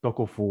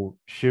 Doko, for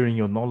sharing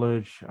your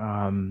knowledge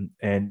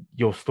and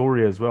your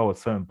story as well.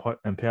 It's so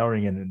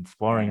empowering and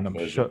inspiring, and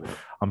Pleasure.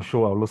 I'm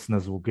sure our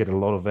listeners will get a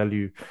lot of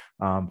value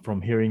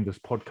from hearing this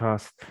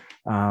podcast.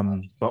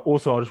 But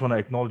also, I just want to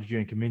acknowledge you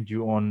and commend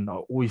you on. I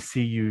always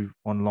see you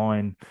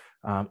online,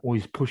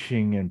 always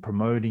pushing and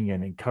promoting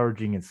and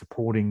encouraging and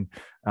supporting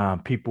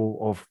people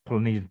of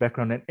Polynesian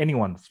background, and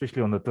anyone,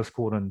 especially on the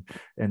Discord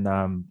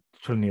and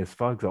Chilling as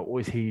Fugs. I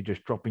always hear you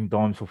just dropping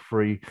dimes for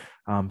free.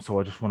 So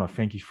I just want to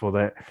thank you for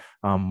that.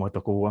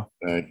 Waitakoa.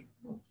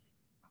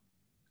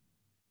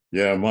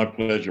 Yeah, my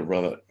pleasure,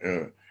 brother.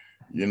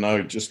 You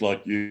know, just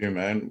like you,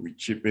 man, we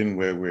chip in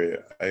where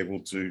we're able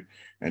to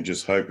and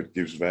just hope it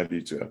gives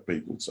value to our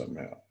people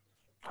somehow.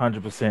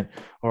 100%.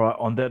 All right.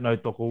 On that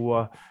note,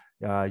 Tokoua,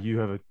 you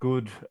have a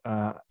good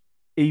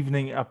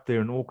evening up there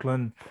in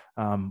Auckland.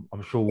 I'm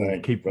sure we'll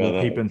keep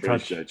in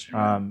touch.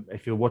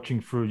 If you're watching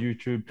through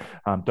YouTube,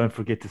 don't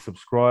forget to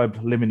subscribe.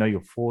 Let me know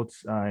your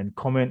thoughts and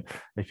comment.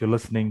 If you're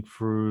listening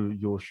through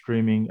your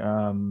streaming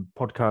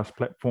podcast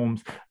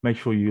platforms, make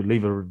sure you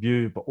leave a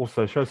review, but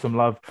also show some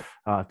love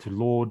to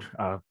Lord.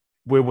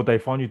 Where would they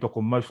find you,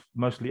 Doko?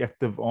 Mostly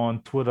active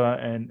on Twitter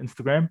and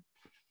Instagram?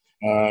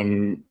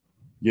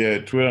 Yeah,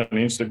 Twitter and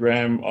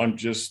Instagram. I'm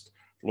just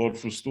Lord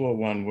Fusitua,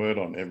 one word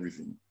on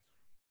everything.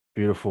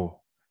 Beautiful.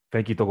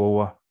 Thank you,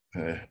 Tokoua.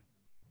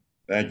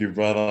 Thank you,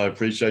 brother. I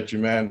appreciate you,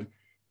 man.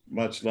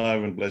 Much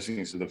love and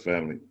blessings to the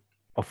family.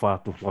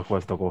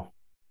 Likewise, Toko.